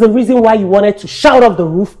this is the reason why you wanted to shout off the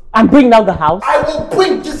roof and bring down the house? I will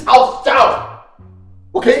bring this house down!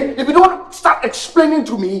 Okay? If you don't start explaining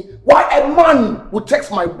to me why a man would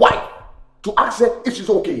text my wife to ask her if she's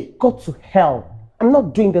okay. Go to hell. I'm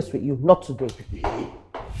not doing this with you, not today.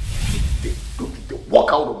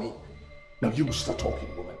 Walk out of me. Now you will start talking,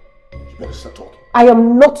 woman. You better start talking. I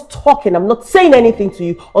am not talking. I'm not saying anything to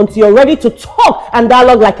you until you're ready to talk and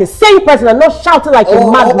dialogue like a sane person and not shouting like a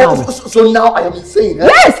madman. So now I am insane, eh?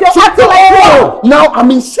 Yes, you're acting like one. Now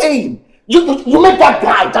I'm insane. You make that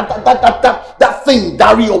guy, that thing,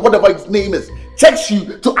 Dari or whatever his name is, text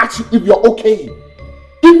you to ask you if you're okay.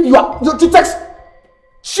 If you are, to text,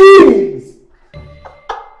 jeez.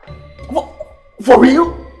 For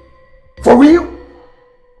real? For real?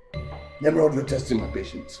 Nemrod, you're testing my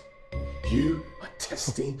patience. You are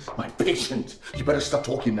testing my patience. You better start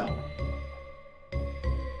talking now.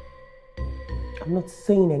 I'm not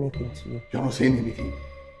saying anything to you. You're not saying anything.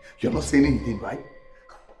 You're not saying anything, right?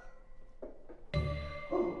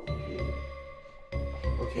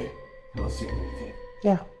 Okay. You're not saying anything.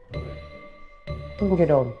 Yeah. Bring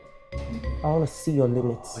it on. I want to see your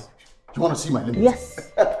limits. You want to see my limits?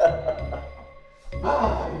 Yes. You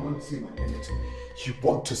want to see my limit. You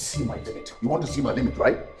want to see my limit. You want to see my limit,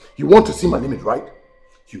 right? You want to see my limit, right?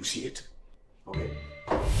 You see it. Okay.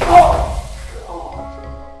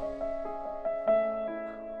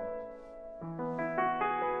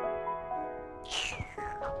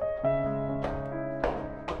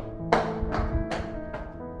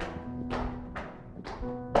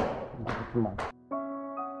 Come on.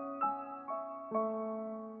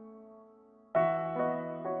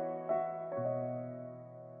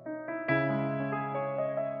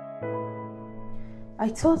 I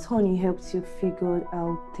thought Honey helped you figure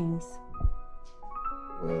out things.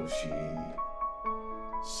 Well, she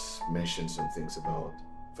mentioned some things about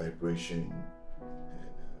vibration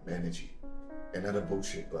and energy and other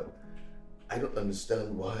bullshit, but I don't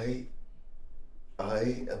understand why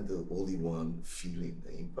I am the only one feeling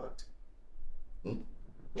the impact.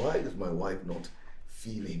 Why is my wife not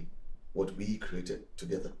feeling what we created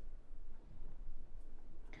together?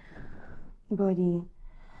 Buddy,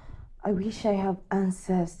 I wish I have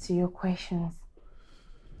answers to your questions.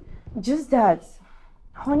 Just that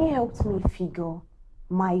Honey helped me figure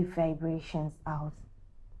my vibrations out.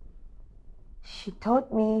 She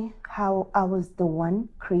taught me how I was the one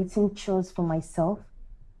creating chores for myself,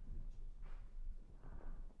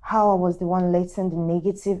 how I was the one letting the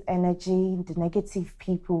negative energy, the negative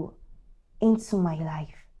people into my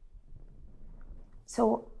life.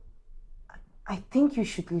 So I think you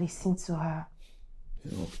should listen to her.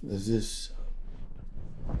 You know, there's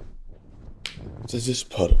this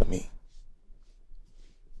part of me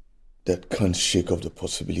that can't shake off the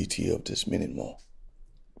possibility of this minute more.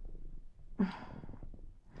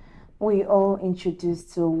 We all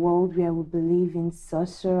introduced to a world where we believe in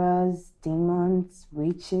sorcerers, demons,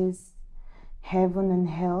 witches, heaven and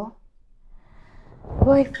hell. But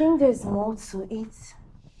I think there's more to it.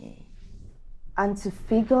 And to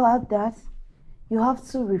figure out that, you have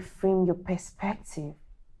to reframe your perspective.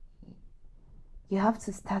 You have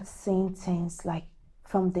to start saying things like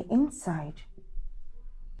from the inside.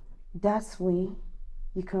 That way,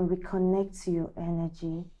 you can reconnect to your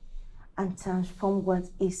energy and transform what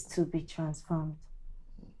is to be transformed.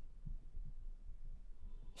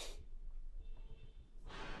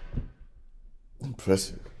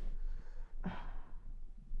 Impressive.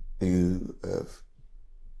 You have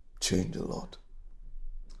changed a lot.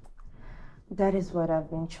 That is what I've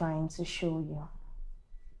been trying to show you.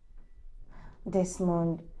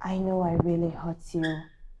 Desmond, I know I really hurt you.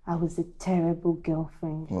 I was a terrible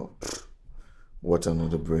girlfriend. Well, what under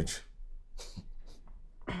the bridge?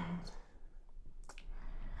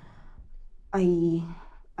 I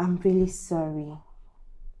am really sorry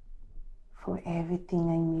for everything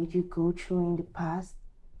I made you go through in the past.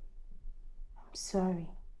 I'm sorry.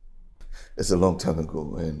 It's a long time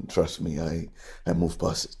ago, and trust me, I moved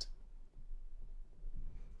past it.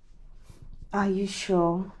 Are you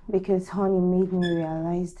sure? Because Honey made me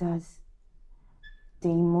realize that the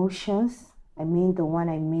emotions, I mean the one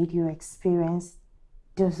I made you experience,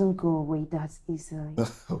 doesn't go away that easily.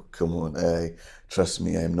 Oh, come on. Trust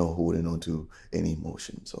me, I'm not holding on to any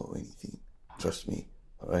emotions or anything. Trust me,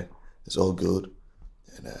 all right? It's all good,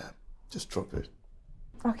 and just drop it.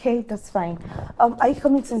 Okay, that's fine. Are you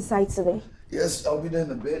coming to inside today? Yes, I'll be there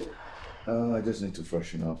in a bit. I just need to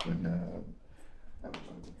freshen up and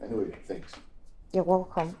Anyway, thanks. You're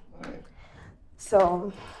welcome. All right.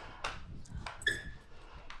 So,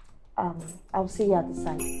 I'll see you at the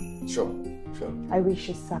site. Sure, sure. I wish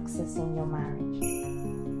you success in your marriage.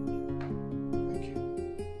 Thank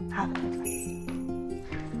you. Have a good night.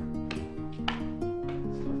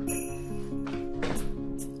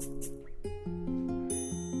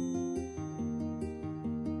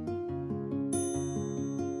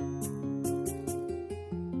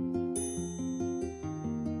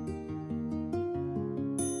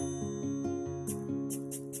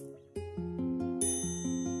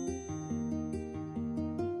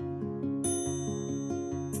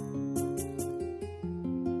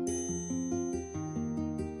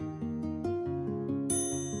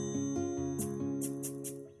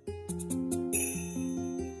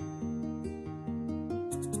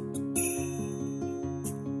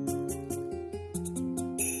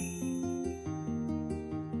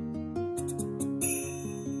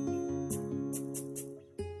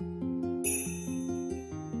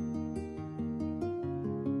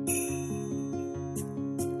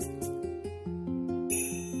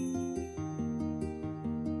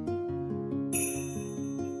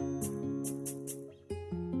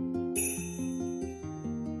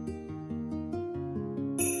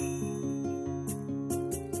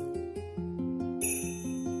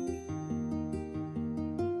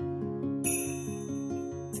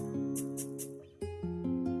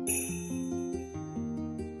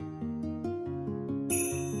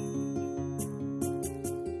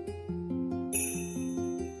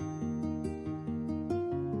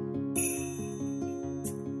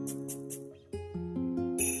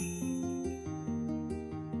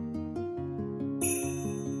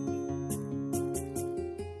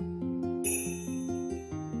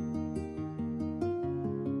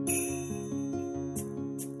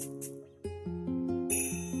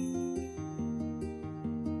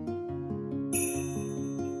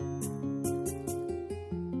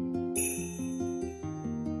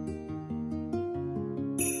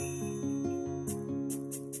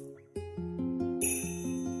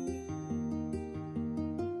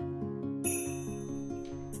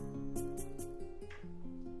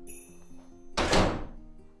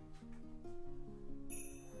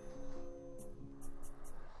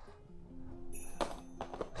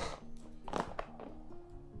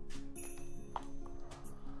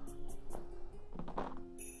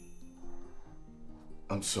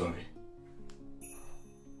 I'm sorry.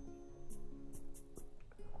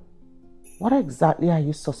 What exactly are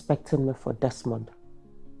you suspecting me for, Desmond?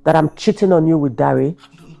 That I'm cheating on you with Dari?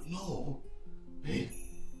 No. Hey.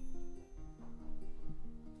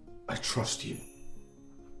 I trust you.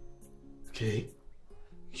 Okay?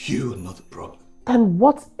 You are not the problem. Then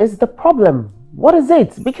what is the problem? What is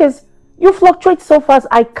it? Because you fluctuate so fast,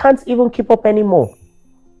 I can't even keep up anymore.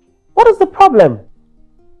 What is the problem?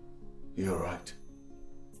 You're right.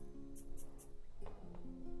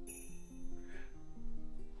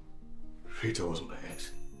 Rita was my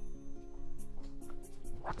ex.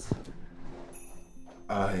 What?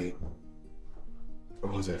 I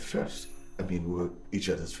was her first. I mean, we were each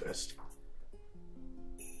other's first.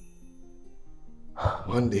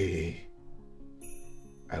 One day,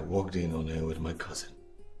 I walked in on her with my cousin.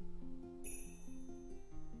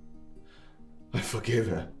 I forgave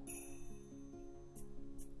her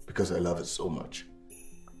because I love her so much.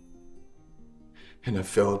 And I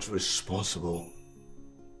felt responsible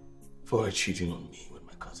for her cheating on me with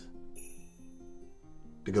my cousin.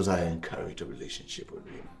 Because I encouraged a relationship with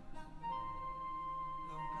him.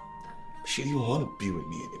 She didn't want to be with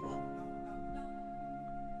me anymore.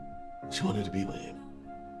 She wanted to be with him.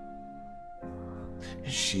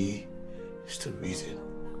 And she is the reason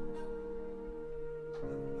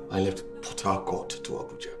I left Port Harcourt to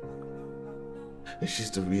Abuja. And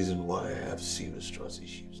she's the reason why I have serious trust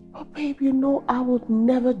issues. Oh, babe, you know I would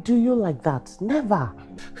never do you like that. Never.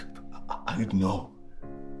 I know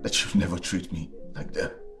that you'd never treat me like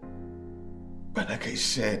that. But like I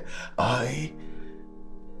said, I'm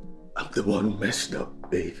the one who messed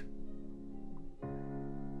up, babe.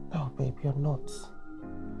 No, babe, you're not.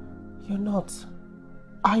 You're not.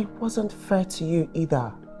 I wasn't fair to you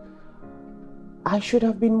either. I should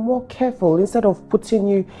have been more careful instead of putting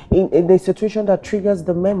you in a situation that triggers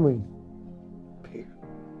the memory. Babe,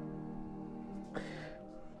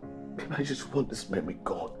 I just want this memory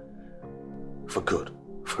gone. For good,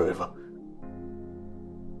 forever.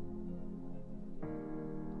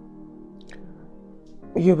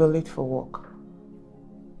 You'll be late for work.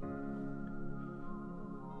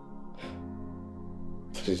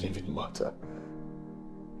 It doesn't even matter.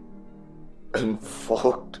 I'm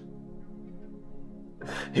fucked.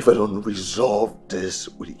 if I don't resolve this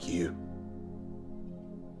with you.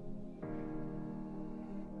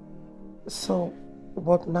 So,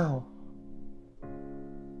 what now?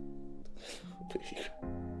 Babe.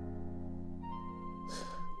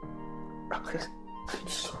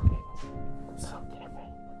 It's okay. It's okay,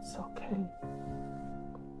 man. It's okay.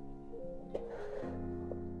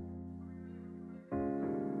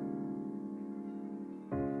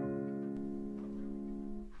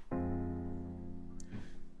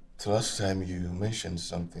 The last time you mentioned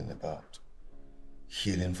something about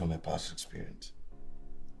healing from a past experience.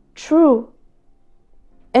 True.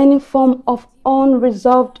 Any form of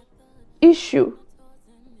unresolved issue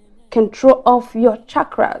can throw off your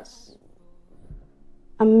chakras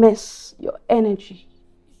and mess your energy.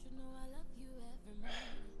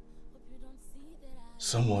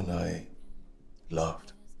 Someone I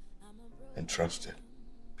loved and trusted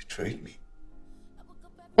betrayed me.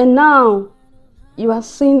 And now you are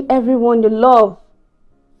seeing everyone you love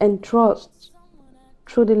and trust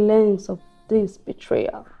through the lens of this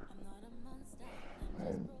betrayal.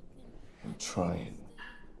 I'm trying.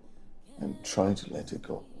 I'm trying to let it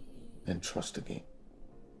go and trust again.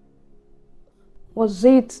 Was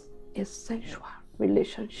it a sexual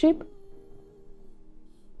relationship?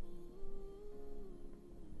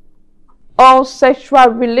 All sexual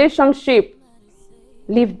relationships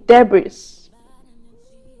leave debris,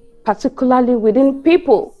 particularly within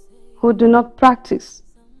people who do not practice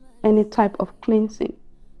any type of cleansing.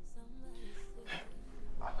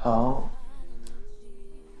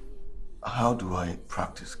 How do I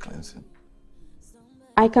practice cleansing?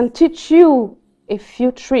 I can teach you a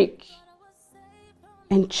few tricks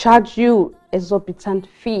and charge you an exorbitant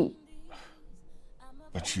fee.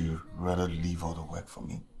 But you rather leave all the work for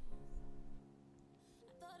me.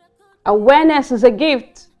 Awareness is a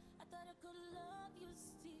gift.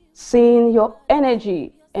 Seeing your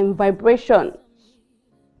energy and vibration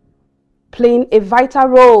playing a vital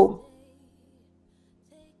role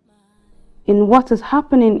in what is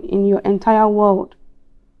happening in your entire world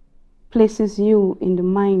places you in the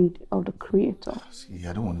mind of the Creator. See,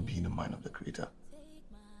 I don't want to be in the mind of the Creator.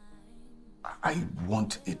 I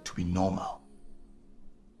want it to be normal.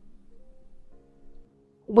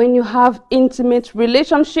 When you have intimate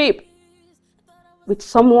relationship with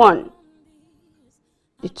someone,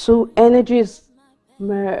 the two energies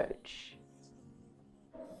merge.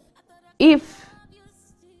 If,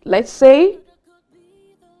 let's say,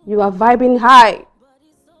 you are vibing high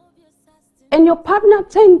and your partner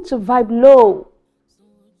tends to vibe low,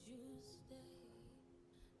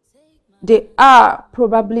 they are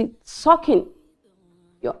probably sucking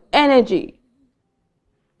your energy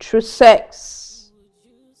through sex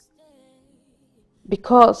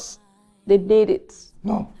because they need it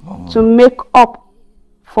to make up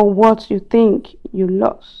for what you think you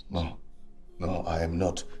lost. No, I am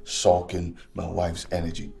not sulking my wife's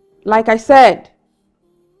energy. Like I said,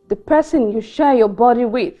 the person you share your body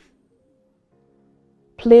with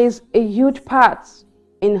plays a huge part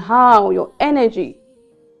in how your energy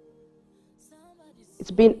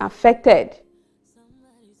is being affected.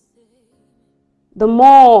 The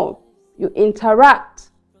more you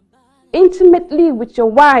interact intimately with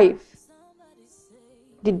your wife,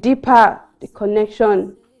 the deeper the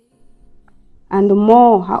connection and the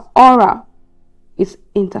more her aura is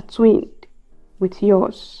intertwined with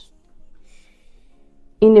yours.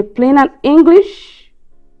 In a plainer English,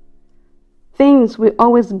 things will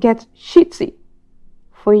always get shitty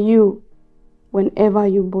for you whenever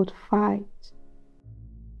you both fight.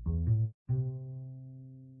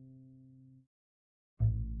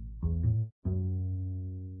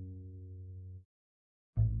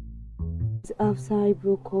 After I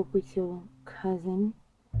broke up with your cousin,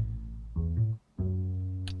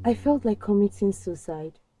 I felt like committing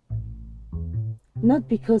suicide. Not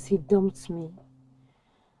because he dumped me,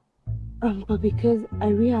 but because I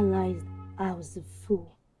realized I was a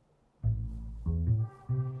fool.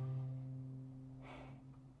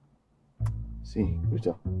 See,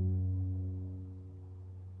 Rita,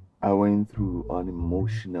 I went through an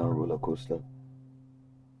emotional roller coaster.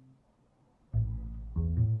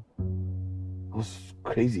 It was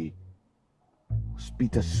crazy. It was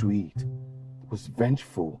bittersweet. It was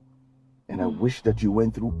vengeful. And I wish that you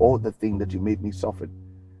went through all the things that you made me suffer.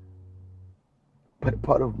 But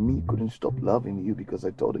part of me couldn't stop loving you because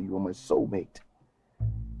I thought that you were my soulmate.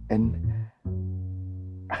 And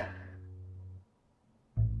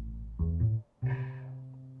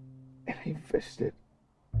I invested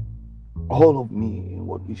all of me in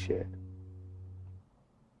what we shared.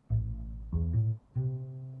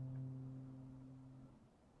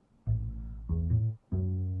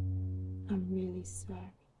 I'm really sorry.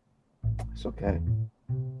 It's okay.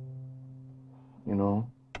 You know,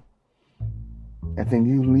 I think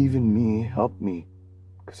you leaving me helped me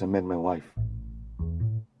because I met my wife.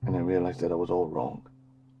 And I realized that I was all wrong.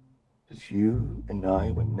 Because you and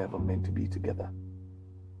I were never meant to be together.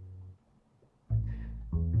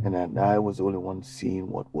 And that I was the only one seeing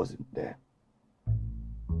what wasn't there.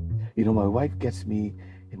 You know, my wife gets me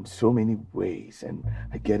in so many ways, and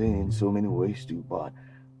I get it in so many ways too, but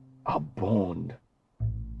our bond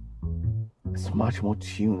is much more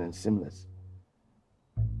tuned and seamless.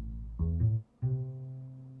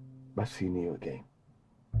 But seeing you again.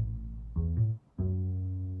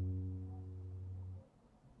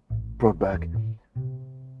 Brought back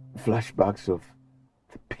flashbacks of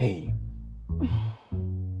the pain,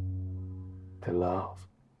 the love,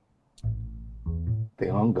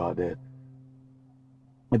 the unguarded.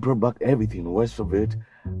 It brought back everything. Worst of it,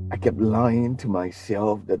 I kept lying to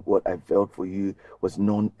myself that what I felt for you was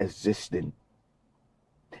non-existent,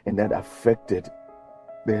 and that affected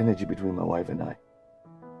the energy between my wife and I.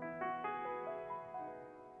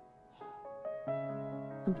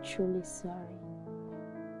 I'm truly sorry.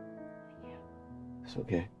 It's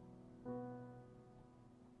okay.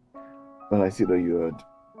 Well, I see that you're at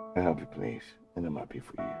a happy place, and I'm happy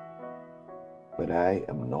for you. But I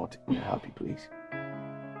am not in a happy place.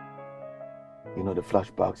 You know, the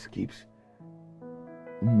flashbacks keeps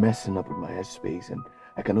messing up with my headspace, and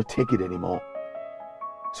I cannot take it anymore.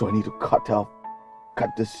 So I need to cut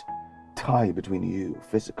this tie between you,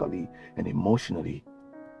 physically and emotionally.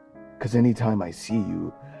 Because anytime I see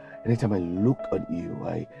you, anytime I look at you,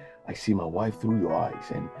 I see my wife through your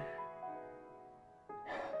eyes, and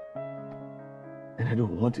I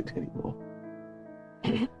don't want it anymore.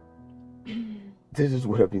 This is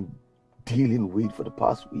what I've been dealing with for the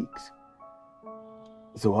past weeks.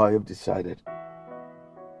 So I have decided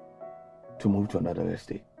to move to another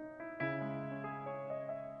estate.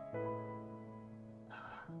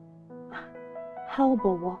 How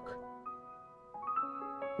about work?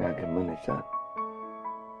 Yeah, I can manage that.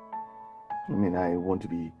 I mean, I want to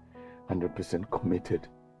be 100% committed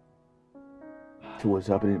to what's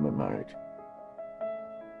happening in my marriage.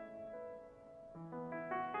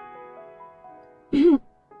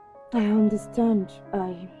 I understand.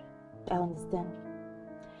 I understand.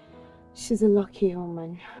 She's a lucky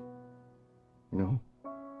woman. No,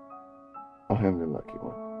 I am the lucky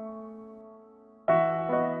one.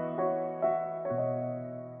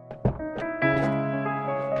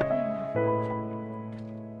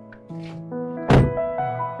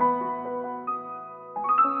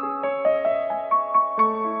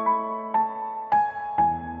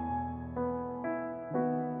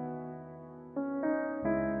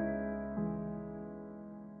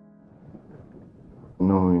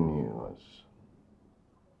 Knowing you has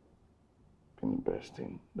been the best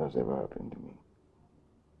thing that's ever happened to me.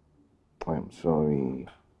 I am sorry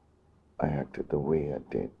I acted the way I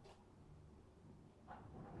did.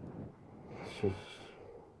 It's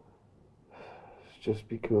just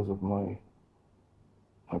because of my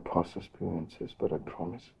past experiences, but I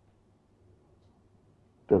promise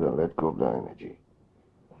that I'll let go of that energy.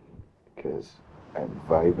 Because I'm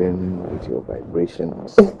vibing with your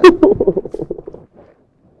vibrations.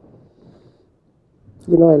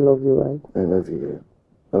 You know I love you, right? I love you.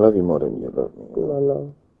 I love you more than you love me.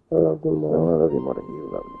 No. I love you more. No, I love you more than you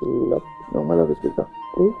love me. No. No, my love is bigger.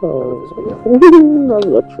 No. That's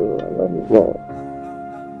not true. I love you more.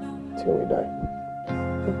 Till we die.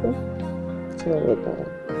 Till we die.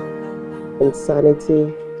 Insanity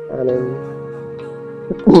and in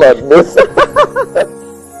madness.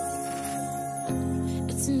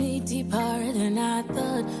 It's me deeper than I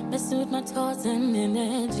thought, messing with my thoughts and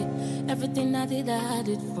energy. Everything I did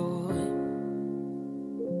for you.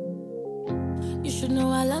 You should know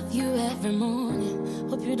I love you every morning.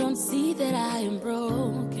 Hope you don't see that I am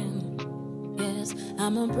broken. Yes,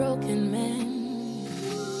 I'm a broken man.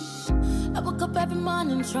 I wake up every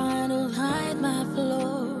morning trying to hide my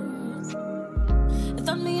flaws. If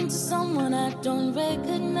I'm mean to someone I don't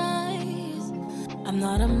recognize, I'm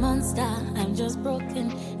not a monster, I'm just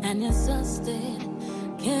broken and exhausted.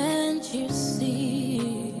 Can't you see?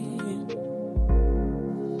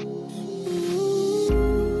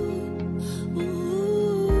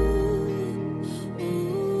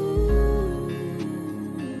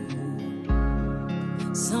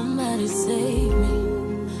 Somebody save me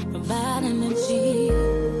from bad energy.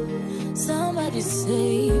 Somebody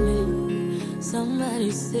save me.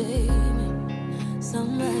 Somebody save me.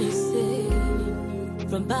 Somebody save me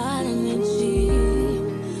from bad energy.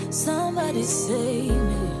 Somebody save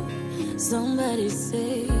me. Somebody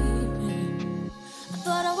save me. I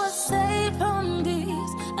thought I was safe from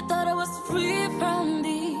this. I thought I was free.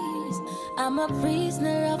 I'm a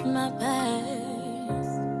prisoner of my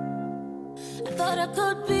past. I thought I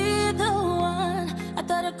could be the one, I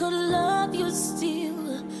thought I could love you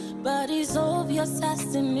still, but it's obvious I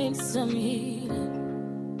still need some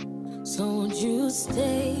healing. So won't you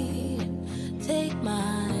stay, take my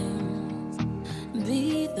hands,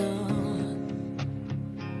 be the one.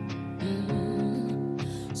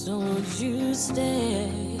 So won't you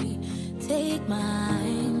stay, take my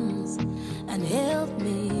hands and help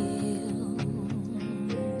me.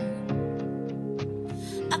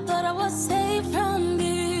 I thought I was safe from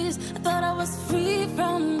this, I thought I was free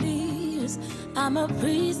from this. I'm a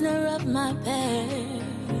prisoner of my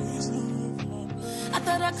past. I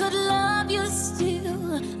thought I could love you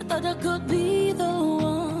still, I thought I could be the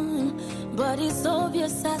one, but it's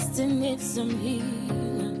obvious I still need some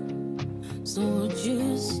healing. So would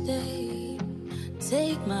you stay,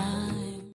 take my